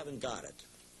 and we haven't got it.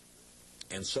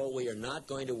 And so we are not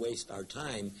going to waste our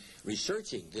time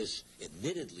researching this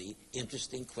admittedly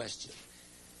interesting question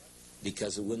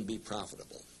because it wouldn't be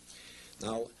profitable.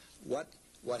 Now,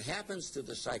 what happens to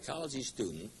the psychology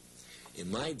student, in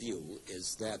my view,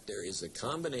 is that there is a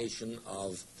combination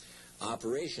of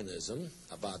operationism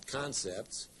about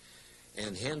concepts,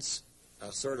 and hence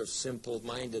a sort of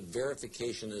simple-minded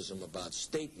verificationism about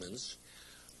statements,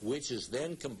 which is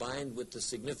then combined with the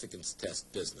significance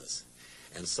test business.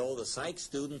 And so the psych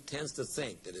student tends to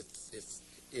think that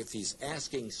if he's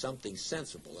asking something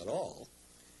sensible at all,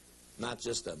 not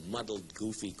just a muddled,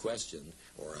 goofy question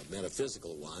or a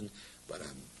metaphysical one, but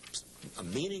a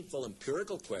meaningful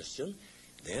empirical question,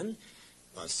 then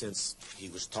since he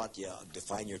was taught you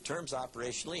define your terms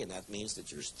operationally, and that means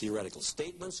that your theoretical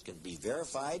statements can be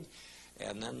verified.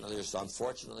 And then there's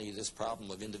unfortunately this problem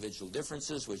of individual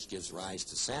differences, which gives rise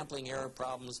to sampling error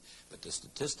problems. But the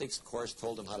statistics, of course,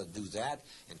 told him how to do that.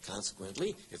 And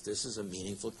consequently, if this is a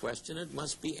meaningful question, it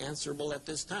must be answerable at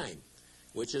this time,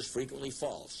 which is frequently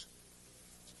false.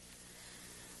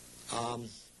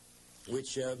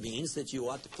 Which means that you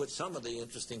ought to put some of the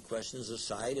interesting questions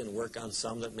aside and work on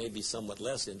some that may be somewhat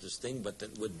less interesting, but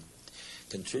that would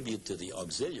contribute to the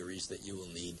auxiliaries that you will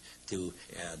need to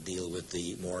deal with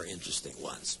the more interesting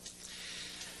ones.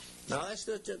 Now, that's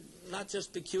not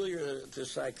just peculiar to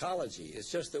psychology.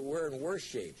 It's just that we're in worse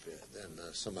shape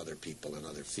than some other people in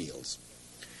other fields.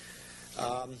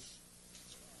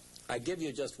 I give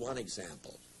you just one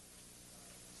example.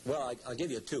 Well, I'll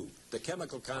give you two. The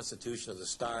chemical constitution of the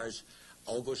stars,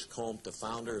 Auguste Comte, the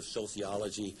founder of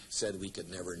sociology, said we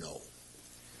could never know.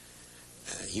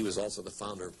 He was also the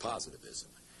founder of positivism.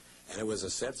 And it was a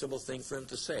sensible thing for him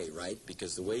to say, right?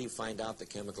 Because the way you find out the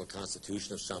chemical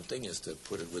constitution of something is to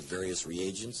put it with various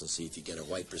reagents and see if you get a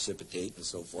white precipitate and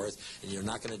so forth. And you're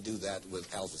not going to do that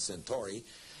with Alpha Centauri.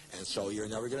 And so you're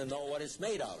never going to know what it's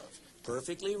made out of.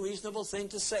 Perfectly reasonable thing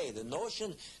to say. The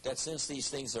notion that since these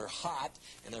things are hot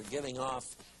and they're giving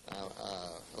off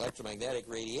electromagnetic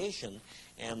radiation,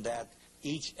 and that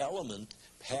each element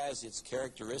has its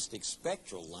characteristic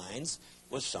spectral lines,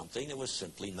 was something that was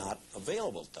simply not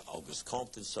available to Auguste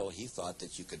Comte, and so he thought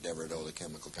that you could never know the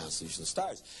chemical constitution of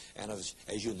stars. And as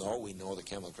you know, we know the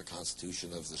chemical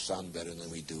constitution of the sun better than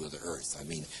we do of the earth. I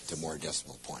mean, to more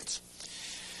decimal points.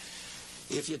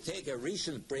 If you take a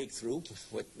recent breakthrough,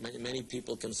 what many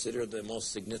people consider the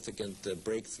most significant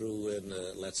breakthrough in,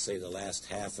 let's say, the last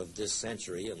half of this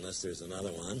century, unless there's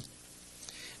another one,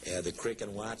 the Crick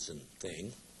and Watson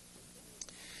thing.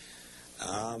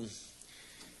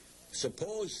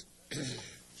 Suppose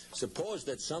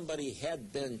that somebody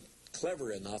had been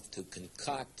clever enough to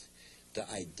concoct the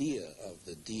idea of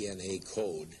the DNA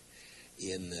code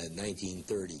in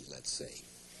 1930, let's say.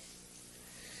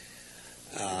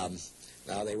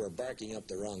 Now, they were barking up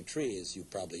the wrong tree, as you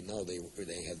probably know.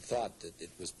 They had thought that it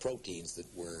was proteins that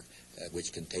were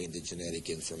which contained the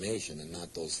genetic information, and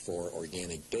not those four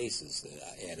organic bases: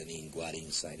 adenine,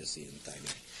 guanine, cytosine, and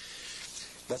thymine.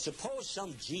 But suppose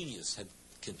some genius had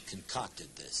concocted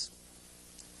this,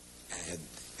 and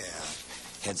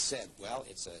had said, well,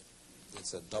 it's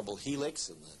a double helix,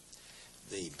 and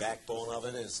the backbone of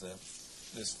it is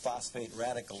this phosphate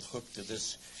radical hooked to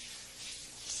this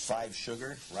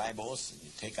 5-sugar ribose, and you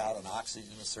take out an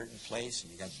oxygen in a certain place,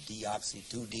 and you got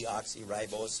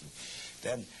 2-deoxyribose,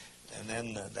 and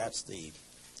then that's the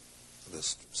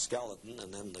skeleton,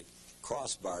 and then the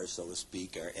crossbars, so to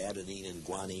speak, are adenine and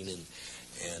guanine and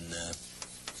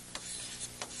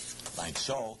like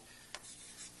so.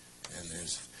 And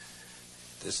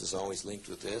this is always linked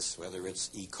with this, whether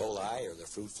it's E. coli or the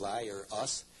fruit fly or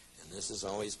us, and this is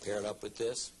always paired up with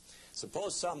this.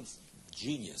 Suppose some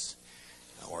genius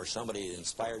or somebody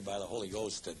inspired by the Holy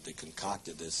Ghost had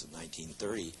concocted this in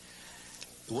 1930, it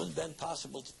wouldn't have been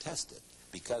possible to test it,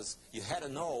 because you had to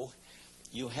know,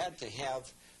 you had to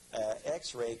have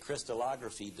X-ray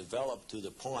crystallography developed to the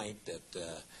point that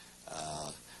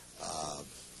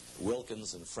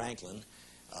Wilkins and Franklin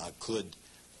could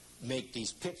make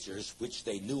these pictures, which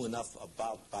they knew enough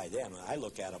about by then. When I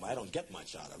look at them, I don't get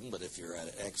much out of them, but if you're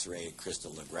an X-ray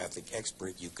crystallographic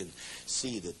expert, you can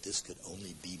see that this could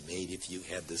only be made if you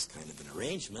had this kind of an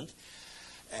arrangement.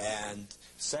 And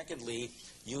secondly,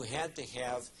 you had to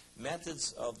have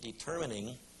methods of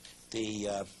determining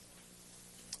the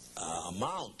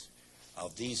amount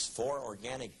of these four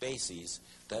organic bases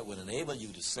that would enable you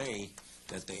to say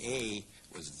that the A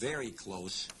was very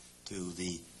close to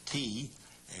the T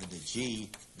and the G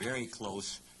very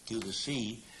close to the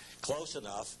C, close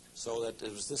enough so that there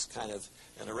was this kind of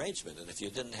an arrangement. And if you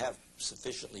didn't have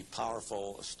sufficiently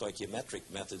powerful stoichiometric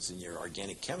methods in your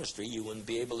organic chemistry, you wouldn't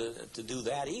be able to do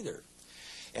that either.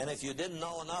 And if you didn't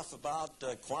know enough about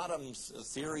quantum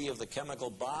theory of the chemical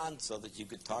bond so that you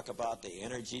could talk about the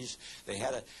energies,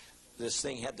 this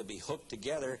thing had to be hooked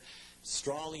together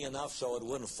strongly enough so it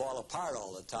wouldn't fall apart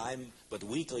all the time, but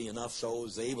weakly enough so it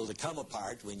was able to come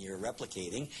apart when you're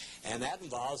replicating. And that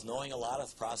involves knowing a lot of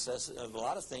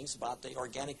things about the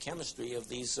organic chemistry of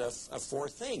these four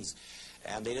things.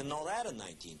 And they didn't know that in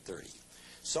 1930.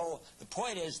 So the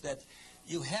point is that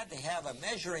you had to have a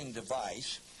measuring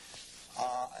device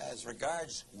as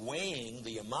regards weighing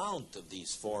the amount of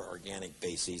these four organic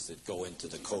bases that go into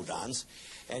the codons,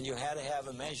 and you had to have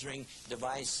a measuring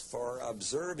device for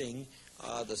observing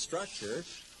the structure,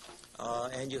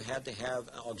 and you had to have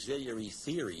auxiliary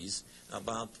theories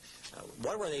about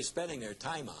what were they spending their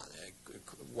time on,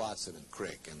 Watson and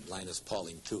Crick and Linus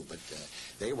Pauling too, but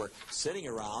they were sitting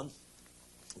around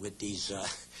with these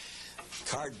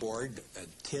cardboard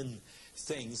tin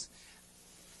things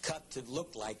cut to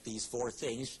look like these four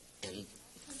things and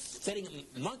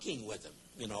monkeying with them.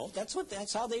 You know, that's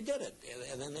how they did it.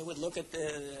 And then they would look at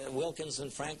Wilkins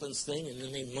and Franklin's thing, and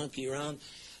then they'd monkey around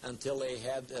until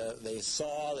they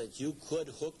saw that you could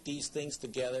hook these things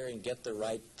together and get the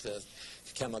right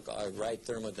right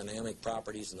thermodynamic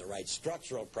properties and the right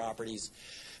structural properties,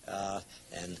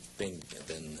 and bing,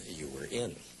 then you were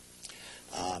in.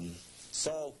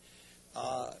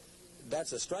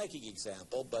 That's a striking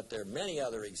example, but there are many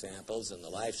other examples in the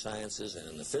life sciences and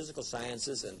in the physical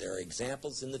sciences, and there are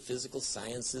examples in the physical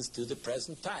sciences to the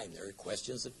present time. There are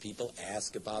questions that people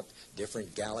ask about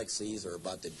different galaxies or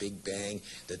about the Big Bang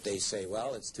that they say,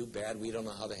 well, it's too bad we don't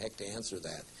know how the heck to answer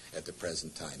that at the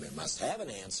present time. It must have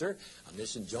an answer.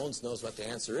 Omniscient Jones knows what the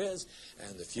answer is,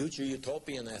 and the future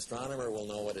utopian astronomer will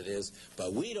know what it is,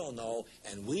 but we don't know,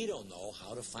 and we don't know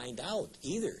how to find out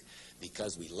either,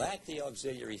 because we lack the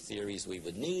auxiliary theories we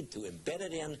would need to embed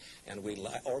it in, and we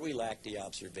lack the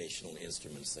observational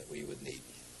instruments that we would need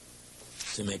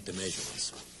to make the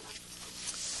measurements.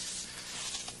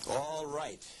 All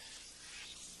right.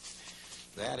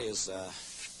 That is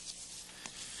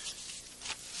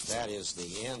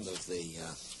the end of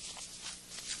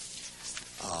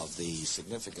the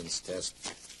significance test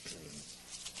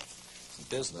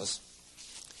business.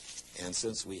 And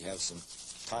since we have some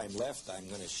time left, I'm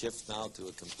going to shift now to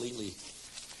a completely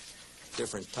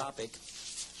different topic.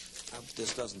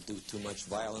 This doesn't do too much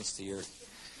violence to your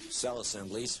cell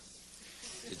assemblies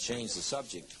to change the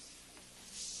subject.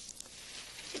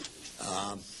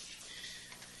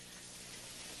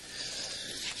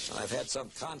 I've had some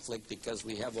conflict because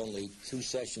we have only 2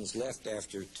 sessions left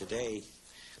after today,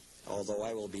 although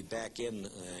I will be back in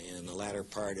the latter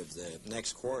part of the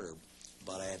next quarter.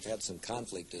 But I have had some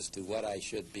conflict as to what I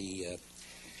should be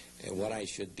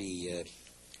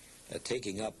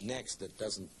taking up next that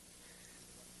doesn't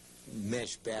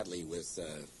mesh badly with,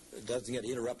 doesn't get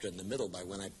interrupted in the middle by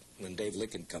when Dave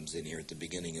Licken comes in here at the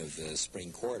beginning of the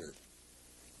spring quarter.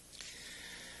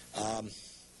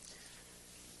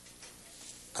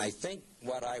 I think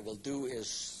what I will do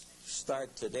is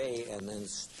start today and then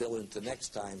spill into next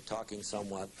time talking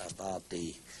somewhat about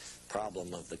the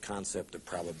problem of the concept of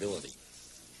probability.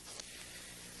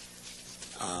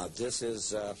 This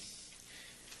is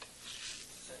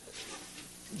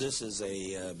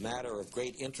a matter of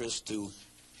great interest to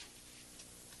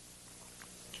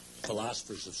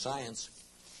philosophers of science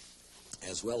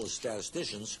as well as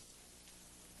statisticians.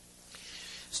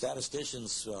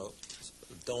 Statisticians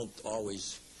don't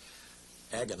always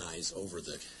agonize over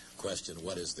the question,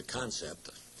 what is the concept?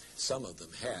 Some of them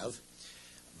have,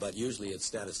 but usually it's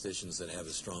statisticians that have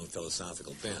a strong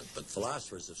philosophical bent. But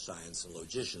philosophers of science and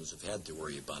logicians have had to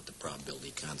worry about the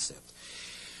probability concept.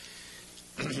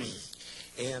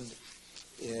 And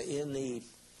in the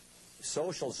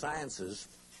social sciences,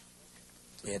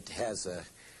 it has a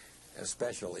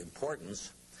special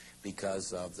importance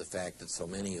because of the fact that so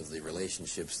many of the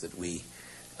relationships that we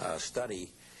study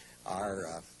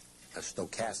are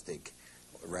stochastic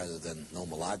rather than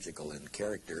nomological in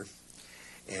character,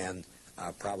 and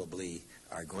probably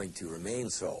are going to remain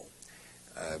so.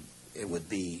 It would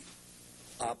be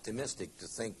optimistic to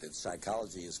think that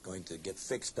psychology is going to get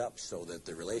fixed up so that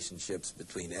the relationships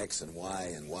between X and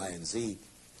Y and Z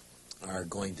are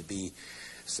going to be,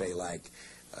 say, like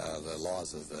the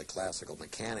laws of classical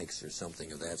mechanics or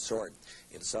something of that sort.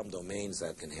 In some domains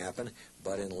that can happen,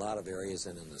 but in a lot of areas,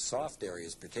 and in the soft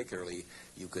areas particularly,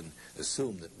 you can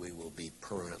assume that we will be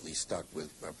permanently stuck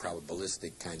with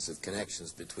probabilistic kinds of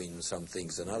connections between some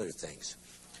things and other things.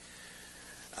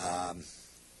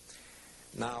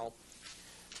 Now,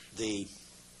 the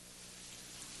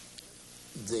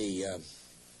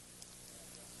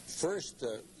first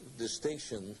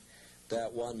distinction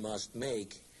that one must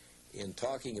make in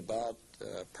talking about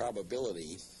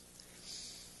probability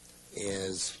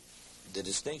is the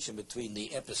distinction between the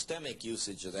epistemic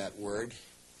usage of that word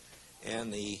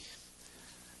and the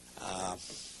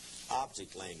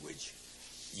object language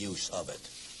use of it.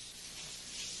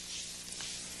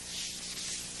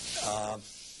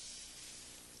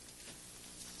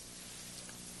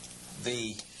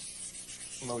 The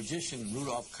logician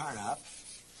Rudolf Carnap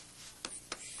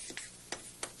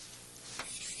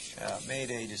made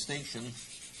a distinction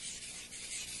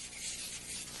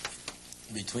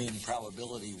between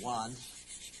probability 1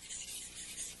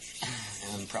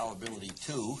 and probability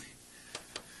 2,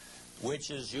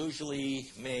 which is usually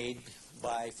made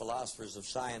by philosophers of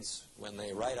science when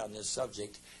they write on this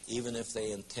subject, even if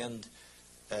they intend,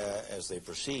 as they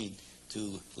proceed,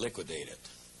 to liquidate it.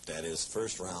 That is,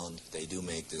 first round, they do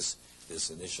make this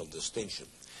initial distinction.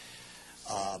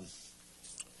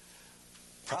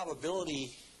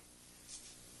 Probability.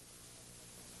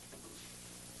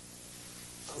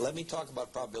 Let me talk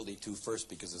about probability 2 first,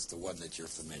 because it's the one that you're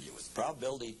familiar with.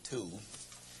 Probability 2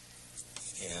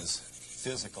 is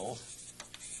physical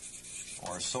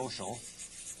or social.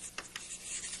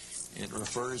 It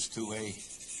refers to a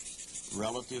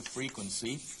relative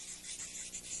frequency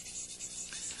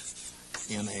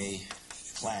in a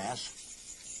class,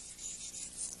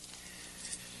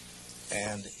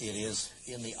 and it is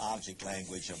in the object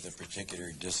language of the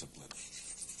particular discipline.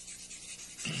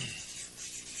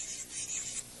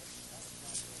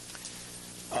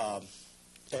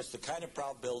 That's the kind of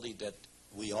probability that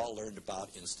we all learned about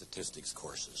in statistics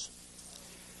courses.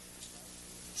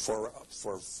 For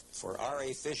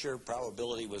R.A. Fisher,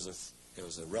 probability was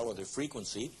a relative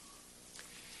frequency,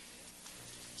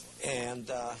 and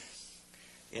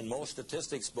in most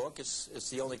statistics book, it's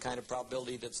the only kind of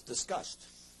probability that's discussed.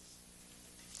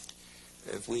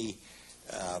 If we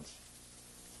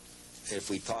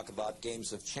talk about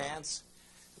games of chance,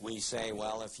 we say,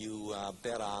 well, if you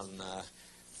bet on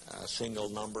a single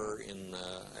number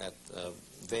at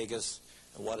Vegas,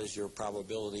 what is your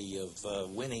probability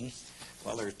of winning?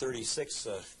 Well, there are 36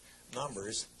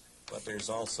 numbers, but there's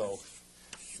also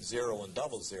 0 and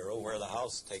double 0 where the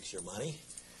house takes your money.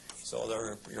 So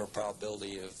your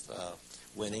probability of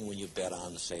winning when you bet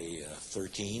on, say,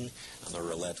 13 on the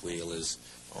roulette wheel is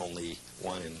only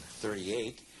 1 in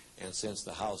 38. And since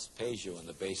the house pays you on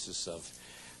the basis of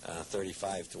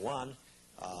 35 to 1,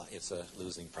 it's a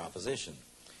losing proposition.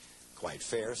 Quite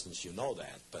fair, since you know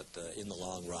that. But in the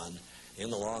long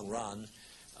run,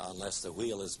 unless the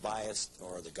wheel is biased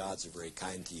or the gods are very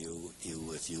kind to you,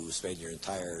 if you spend your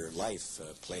entire life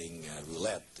playing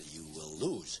roulette, you will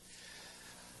lose.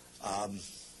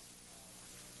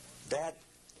 That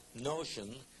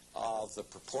notion of the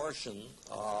proportion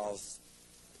of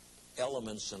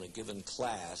elements in a given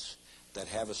class that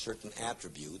have a certain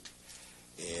attribute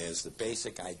is the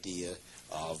basic idea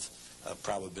of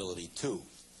probability 2.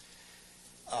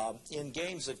 In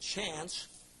games of chance,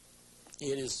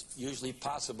 it is usually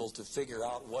possible to figure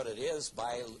out what it is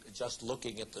by just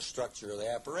looking at the structure of the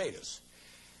apparatus.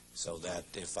 So that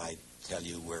if I tell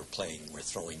you we're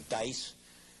throwing dice,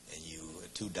 and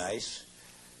two dice,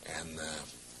 and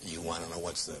you want to know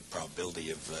what's the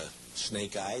probability of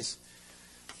snake eyes,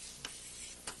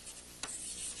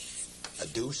 a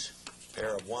deuce,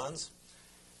 pair of ones.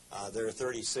 There are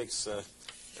 36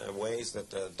 ways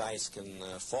that the dice can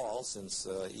fall, since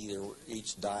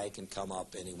each die can come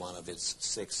up any one of its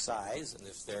 6 sides, and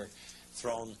if they're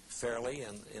thrown fairly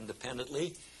and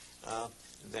independently,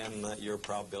 then your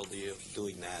probability of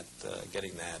doing that,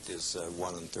 getting that, is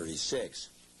 1 in 36.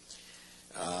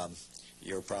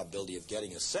 Your probability of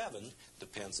getting a 7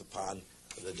 depends upon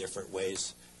the different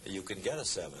ways you can get a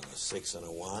 7. A 6 and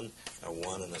a 1, a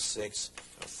 1 and a 6,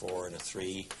 a 4 and a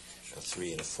 3, a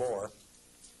 3 and a 4,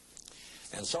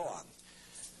 and so on.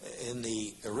 In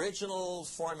the original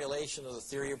formulation of the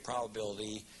theory of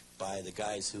probability by the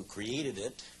guys who created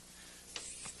it,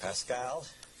 Pascal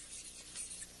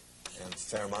and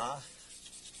Fermat,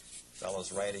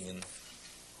 fellows writing in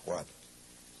what?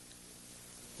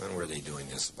 When were they doing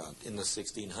this? About in the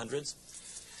 1600s.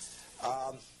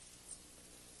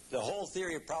 The whole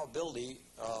theory of probability,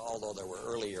 although there were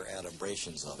earlier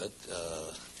adumbrations of it,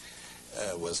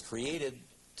 was created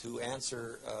to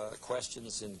answer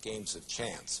questions in games of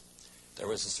chance. There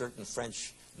was a certain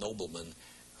French nobleman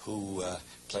who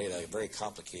played a very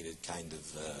complicated kind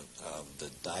of the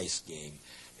dice game,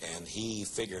 and he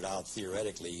figured out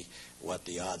theoretically what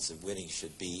the odds of winning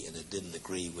should be, and it didn't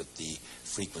agree with the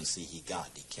frequency he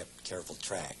got. He kept careful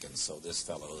track, and so this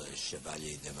fellow, the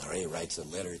Chevalier Desmarais, writes a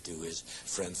letter to his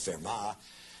friend Fermat,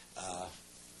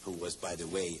 who was, by the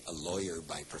way, a lawyer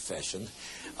by profession,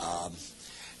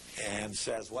 and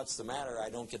says, what's the matter? I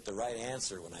don't get the right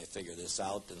answer when I figure this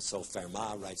out. And so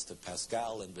Fermat writes to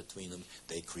Pascal, and between them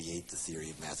they create the theory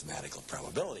of mathematical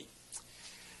probability.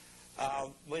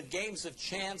 With games of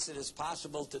chance, it is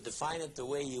possible to define it the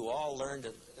way you all learned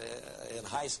it, in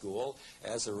high school,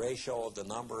 as a ratio of the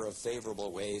number of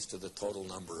favorable ways to the total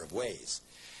number of ways.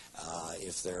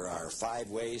 If there are 5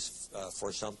 ways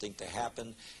for something to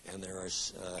happen, and there are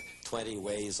 20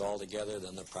 ways altogether,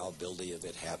 then the probability of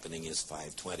it happening is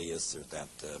 5/20ths, or that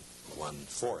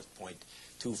 1/4,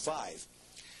 0.25.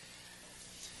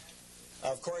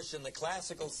 Of course, in the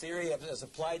classical theory as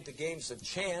applied to games of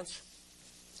chance,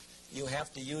 you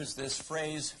have to use this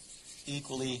phrase,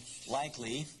 equally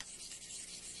likely,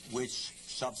 which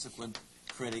subsequent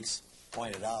critics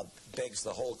pointed out begs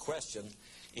the whole question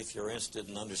if you're interested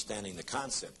in understanding the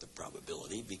concept of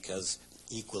probability, because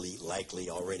equally likely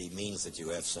already means that you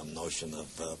have some notion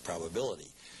of probability.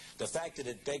 The fact that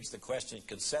it begs the question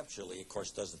conceptually, of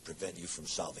course, doesn't prevent you from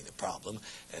solving the problem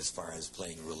as far as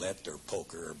playing roulette or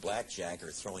poker or blackjack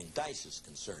or throwing dice is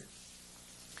concerned.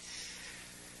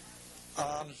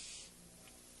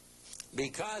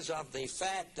 Because of the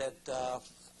fact that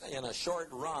in a short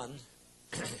run,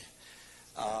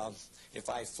 if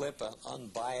I flip an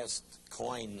unbiased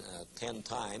coin 10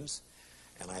 times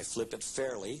and I flip it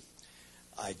fairly,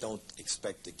 I don't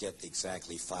expect to get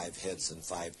exactly 5 heads and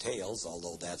 5 tails,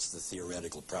 although that's the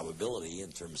theoretical probability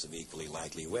in terms of equally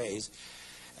likely ways.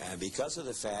 And because of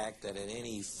the fact that in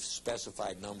any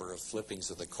specified number of flippings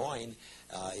of the coin,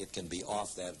 it can be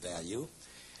off that value,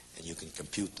 and you can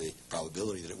compute the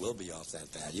probability that it will be off that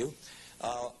value.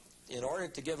 In order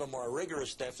to give a more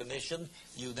rigorous definition,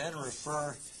 you then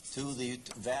refer to the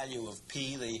value of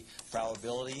p, the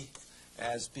probability,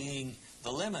 as being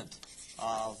the limit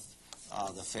of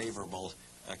the favorable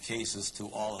cases to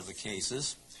all of the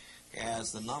cases,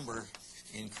 as the number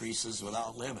increases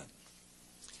without limit.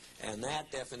 And that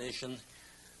definition,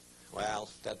 well,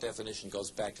 that definition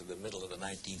goes back to the middle of the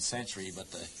 19th century,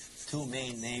 but the 2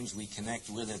 main names we connect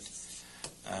with it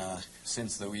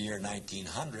since the year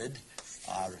 1900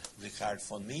 are Richard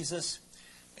von Mises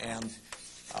and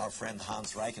our friend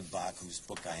Hans Reichenbach, whose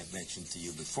book I have mentioned to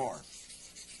you before.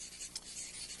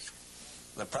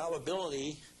 The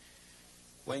probability,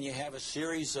 when you have a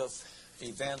series of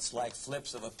events like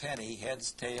flips of a penny,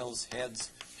 heads, tails, heads,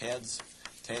 heads,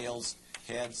 tails,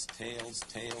 heads, tails,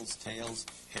 tails, tails,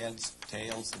 heads,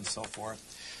 tails, and so forth,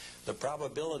 the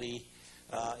probability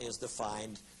is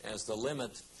defined as the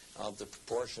limit of the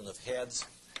proportion of heads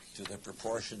to the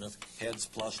proportion of heads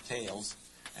plus tails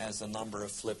as the number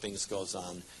of flippings goes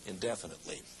on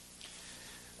indefinitely.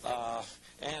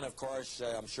 And of course,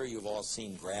 I'm sure you've all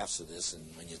seen graphs of this,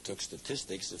 and when you took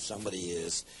statistics, if somebody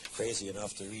is crazy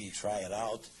enough to really try it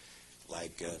out,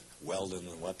 like Weldon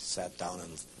and sat down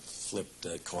and flipped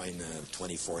a coin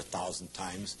 24,000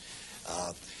 times,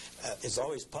 is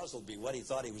always puzzled by what he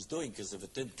thought he was doing, because if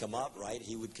it didn't come out right,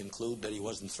 he would conclude that he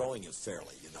wasn't throwing it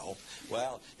fairly, you know.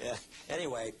 Well,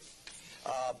 anyway,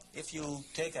 if you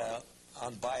take a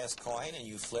unbiased coin and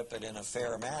you flip it in a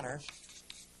fair manner,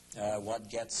 one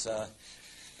gets a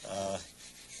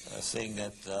thing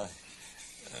that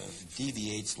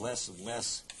deviates less and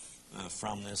less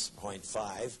from this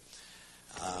 0.5.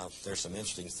 There's some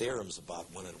interesting theorems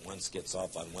about when it once gets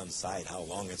off on one side, how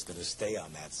long it's going to stay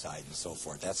on that side and so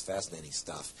forth. That's fascinating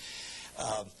stuff.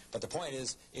 But the point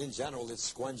is, in general, it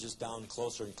squunges down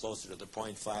closer and closer to the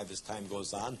 0.5 as time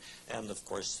goes on. And, of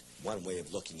course, one way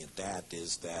of looking at that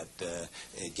is that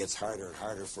it gets harder and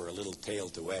harder for a little tail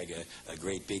to wag a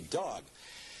great big dog.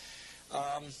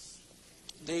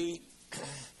 The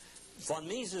von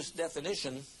Mises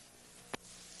definition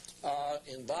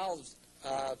involves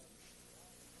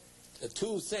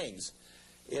 2 things.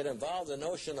 It involved the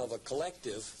notion of a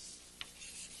collective,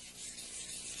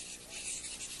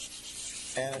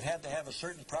 and it had to have a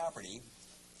certain property,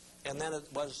 and then it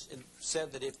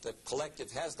said that if the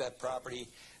collective has that property,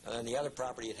 and the other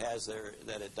property it has there,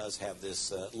 that it does have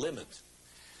this limit.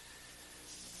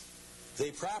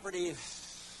 The property,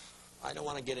 I don't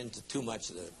want to get into too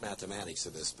much of the mathematics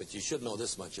of this, but you should know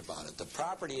this much about it. The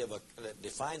property that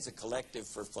defines a collective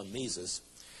for von Mises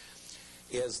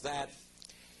is that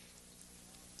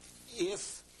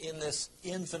if in this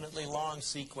infinitely long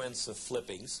sequence of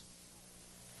flippings,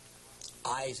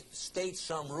 I state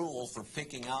some rule for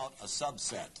picking out a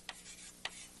subset,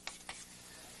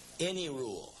 any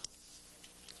rule,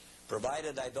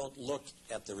 provided I don't look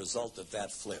at the result of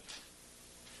that flip,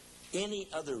 any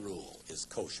other rule is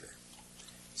kosher.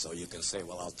 So you can say,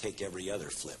 well, I'll take every other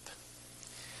flip,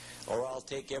 or I'll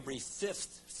take every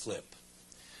 5th flip,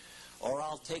 or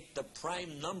I'll take the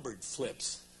prime numbered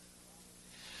flips,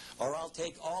 or I'll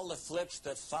take all the flips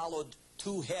that followed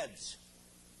 2 heads.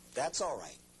 That's all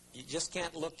right. You just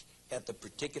can't look at the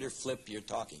particular flip you're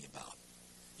talking about.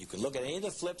 You can look at any of the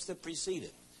flips that precede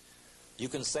it. You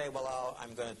can say, well,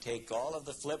 I'm going to take all of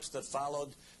the flips that followed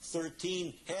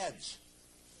 13 heads,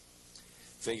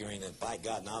 figuring that, by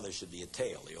God, now there should be a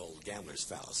tail, the old gambler's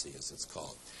fallacy, as it's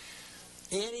called.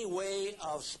 Any way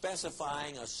of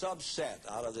specifying a subset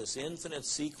out of this infinite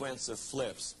sequence of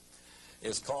flips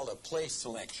is called a place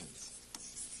selection.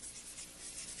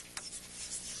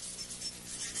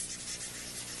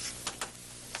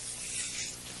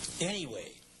 Any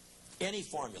way, any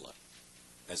formula,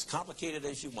 as complicated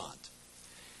as you want.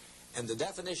 And the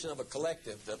definition of a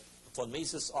collective that von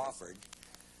Mises offered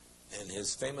in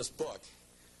his famous book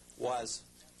was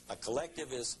a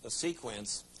collective is a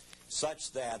sequence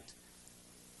such that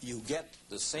you get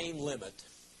the same limit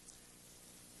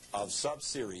of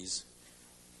subseries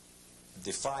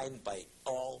defined by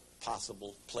all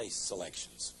possible place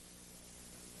selections.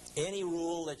 Any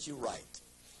rule that you write,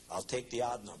 I'll take the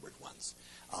odd-numbered ones.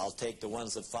 I'll take the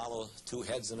ones that follow two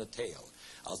heads and a tail.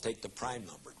 I'll take the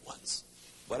prime-numbered ones.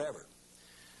 Whatever.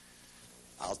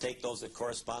 I'll take those that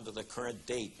correspond to the current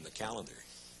date in the calendar.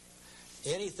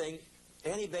 Anything,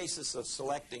 any basis of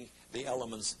selecting the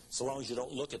elements, so long as you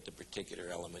don't look at the particular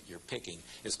element you're picking,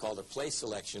 is called a place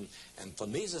selection. And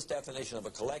von Mises' definition of a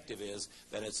collective is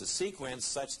that it's a sequence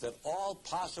such that all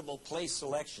possible place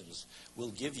selections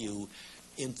will give you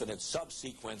infinite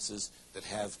subsequences that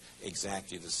have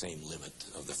exactly the same limit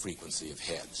of the frequency of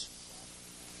heads.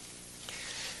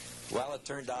 Well, it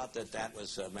turned out that that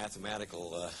was a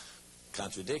mathematical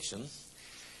contradiction,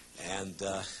 and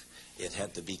it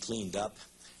had to be cleaned up.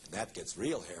 And that gets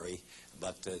real hairy,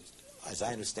 but as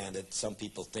I understand it, some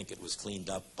people think it was cleaned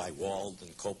up by Wald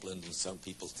and Copeland, and some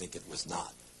people think it was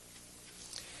not.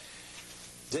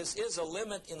 This is a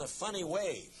limit in a funny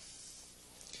way.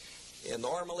 And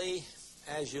normally,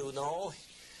 as you know,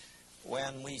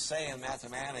 when we say in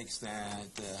mathematics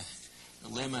that the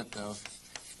limit of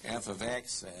f of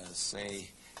x as, say,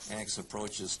 x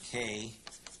approaches k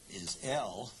is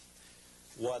L,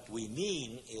 what we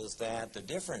mean is that the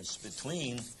difference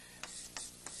between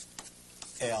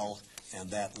L and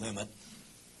that limit,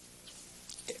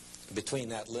 between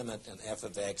that limit and f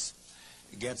of x,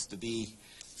 gets to be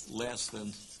less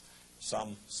than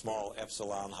some small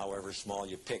epsilon, however small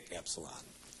you pick epsilon,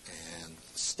 and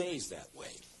stays that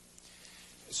way.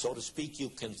 So to speak, you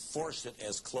can force it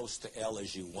as close to L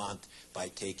as you want by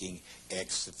taking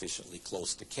x sufficiently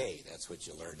close to k. That's what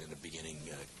you learned in a beginning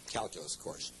calculus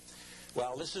course.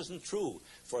 Well, this isn't true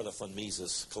for the von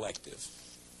Mises collective.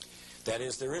 That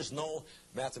is, there is no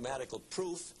mathematical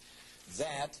proof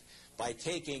that by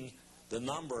taking the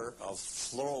number of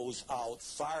throws out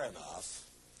far enough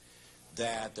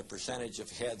that the percentage of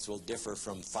heads will differ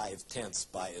from 5/10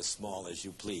 by as small as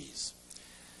you please.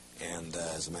 And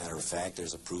as a matter of fact,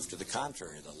 there's a proof to the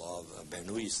contrary. The law of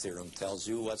Bernoulli's theorem tells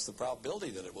you what's the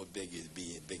probability that it will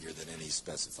be bigger than any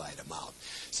specified amount.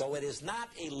 So it is not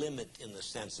a limit in the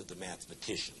sense of the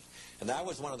mathematician. And that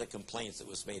was one of the complaints that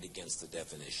was made against the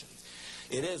definition.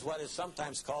 It is what is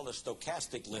sometimes called a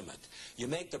stochastic limit. You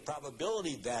make the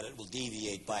probability that it will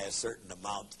deviate by a certain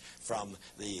amount from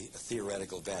the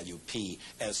theoretical value p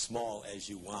as small as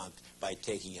you want by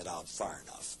taking it out far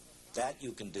enough. That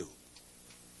you can do.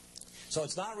 So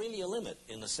it's not really a limit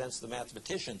in the sense of the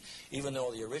mathematician, even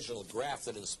though the original graph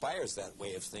that inspires that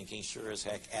way of thinking sure as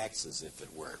heck acts as if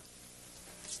it were.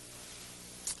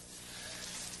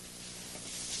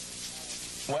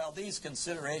 Well, these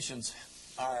considerations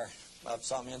are of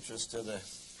some interest to the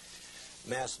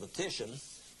mathematician.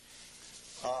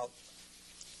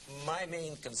 My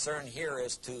main concern here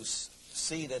is to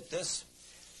see that this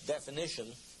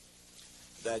definition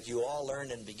that you all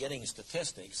learned in beginning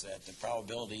statistics, that the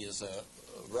probability is a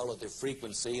relative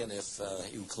frequency, and if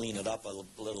you clean it up a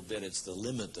little bit, it's the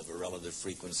limit of a relative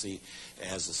frequency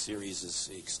as the series is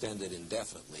extended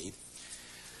indefinitely,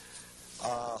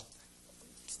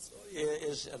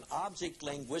 is an object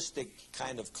linguistic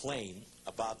kind of claim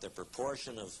about the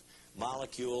proportion of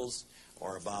molecules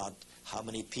or about how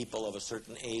many people of a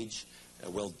certain age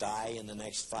will die in the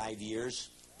next 5 years,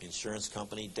 insurance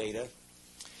company data.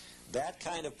 That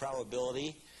kind of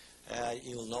probability,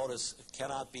 you'll notice,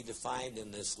 cannot be defined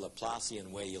in this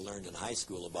Laplacian way you learned in high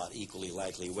school about equally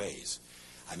likely ways.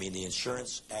 I mean, the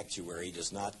insurance actuary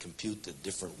does not compute the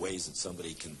different ways that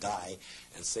somebody can die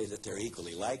and say that they're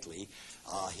equally likely.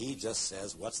 He just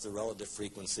says, what's the relative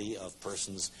frequency of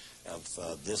persons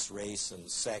of this race and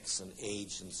sex and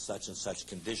age and such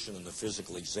condition in the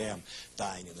physical exam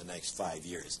dying in the next 5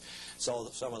 years. So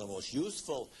some of the most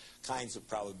useful kinds of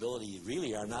probability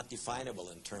really are not definable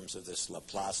in terms of this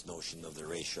Laplace notion of the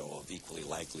ratio of equally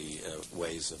likely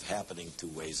ways of happening to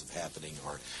ways of happening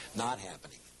or not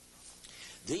happening.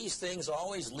 These things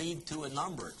always lead to a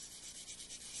number.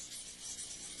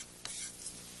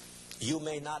 You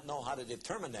may not know how to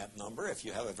determine that number. If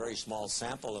you have a very small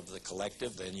sample of the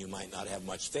collective, then you might not have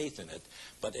much faith in it.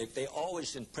 But if they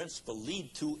always, in principle,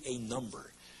 lead to a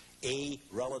number, a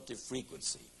relative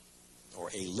frequency,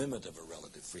 or a limit of a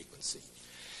relative frequency.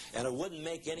 And it wouldn't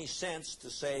make any sense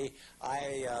to say,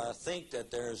 I think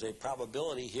that there's a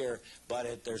probability here,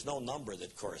 but there's no number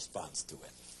that corresponds to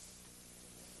it.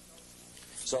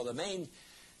 So the main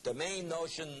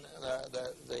notion,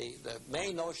 the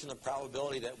main notion of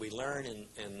probability that we learn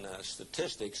in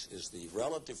statistics is the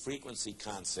relative frequency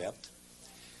concept,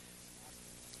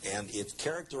 and it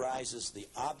characterizes the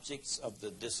objects of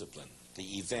the discipline,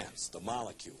 the events, the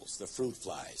molecules, the fruit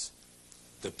flies,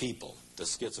 the people, the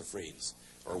schizophrenies,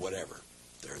 or whatever.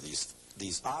 There are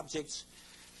these objects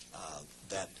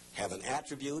that have an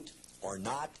attribute or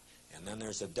not, and then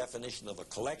there's a definition of a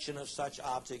collection of such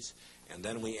objects, and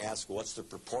then we ask what's the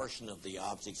proportion of the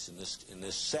objects in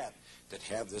this set that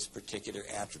have this particular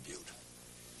attribute.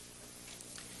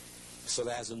 So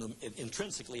that it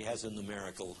intrinsically has a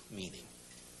numerical meaning.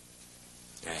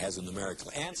 It has a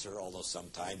numerical answer, although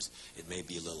sometimes it may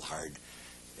be a little hard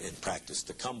in practice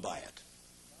to come by it.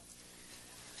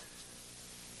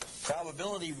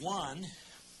 Probability 1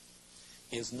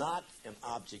 is not an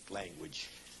object language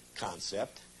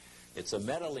concept. It's a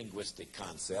metalinguistic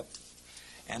concept,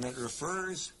 and it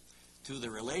refers to the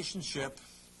relationship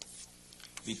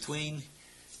between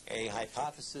a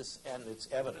hypothesis and its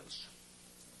evidence.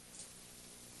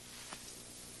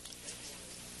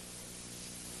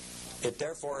 It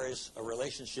therefore is a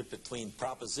relationship between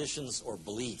propositions or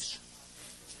beliefs.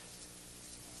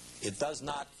 It does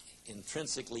not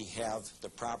intrinsically have the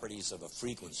properties of a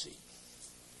frequency.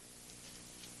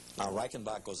 Now,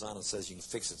 Reichenbach goes on and says you can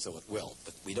fix it so it will,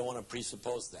 but we don't want to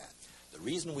presuppose that. The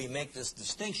reason we make this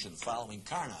distinction following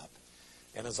Carnap,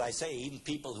 and as I say, even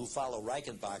people who follow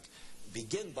Reichenbach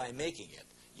begin by making it.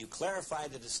 You clarify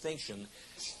the distinction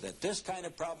that this kind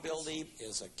of probability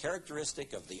is a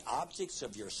characteristic of the objects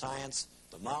of your science,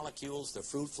 the molecules, the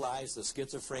fruit flies, the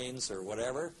schizophrenies, or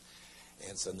whatever.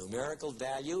 It's a numerical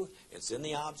value. It's in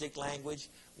the object language,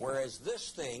 whereas this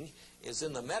thing is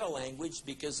in the meta-language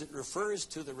because it refers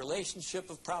to the relationship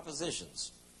of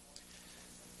propositions.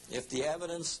 If the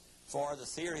evidence for the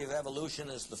theory of evolution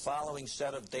is the following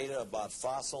set of data about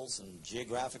fossils and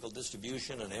geographical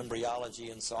distribution and embryology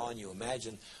and so on, you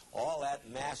imagine all that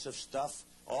massive stuff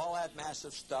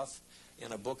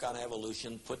in a book on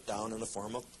evolution put down in the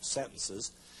form of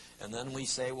sentences. And then we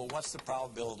say, well, what's the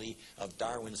probability of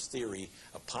Darwin's theory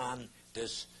upon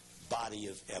this body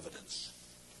of evidence?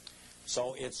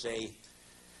 So it's a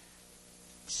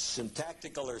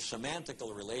syntactical or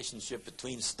semantical relationship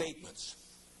between statements.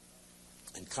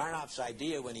 And Carnap's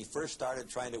idea when he first started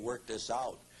trying to work this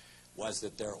out was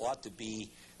that there ought to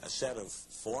be a set of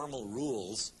formal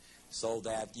rules so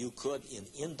that you could, in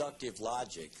inductive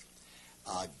logic,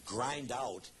 grind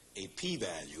out a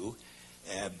p-value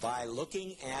by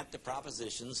looking at the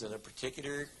propositions in a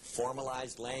particular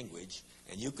formalized language,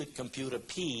 and you could compute a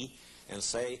p and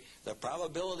say the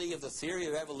probability of the theory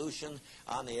of evolution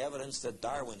on the evidence that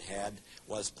Darwin had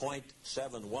was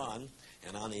 0.71,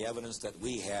 and on the evidence that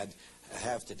we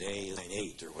have today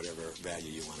 0.8 or whatever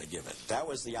value you want to give it. That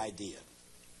was the idea.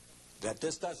 That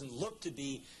this doesn't look to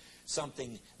be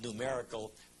something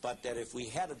numerical, but that if we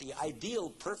had the ideal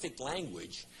perfect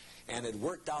language and it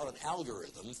worked out an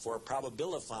algorithm for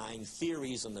probabilifying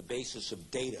theories on the basis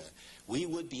of data, we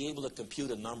would be able to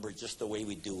compute a number just the way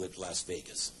we do at Las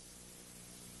Vegas.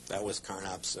 That was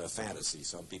Carnap's fantasy.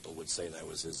 Some people would say that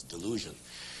was his delusion,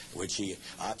 which he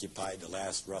occupied the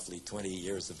last roughly 20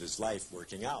 years of his life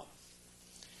working out.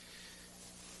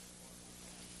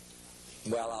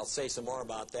 Well, I'll say some more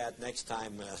about that next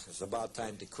time. It's about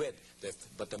time to quit.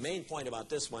 But the main point about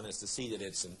this one is to see that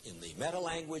it's in the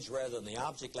meta-language rather than the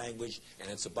object language, and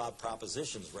it's about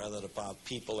propositions rather than about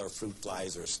people or fruit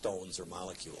flies or stones or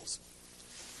molecules.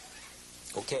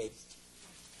 Okay.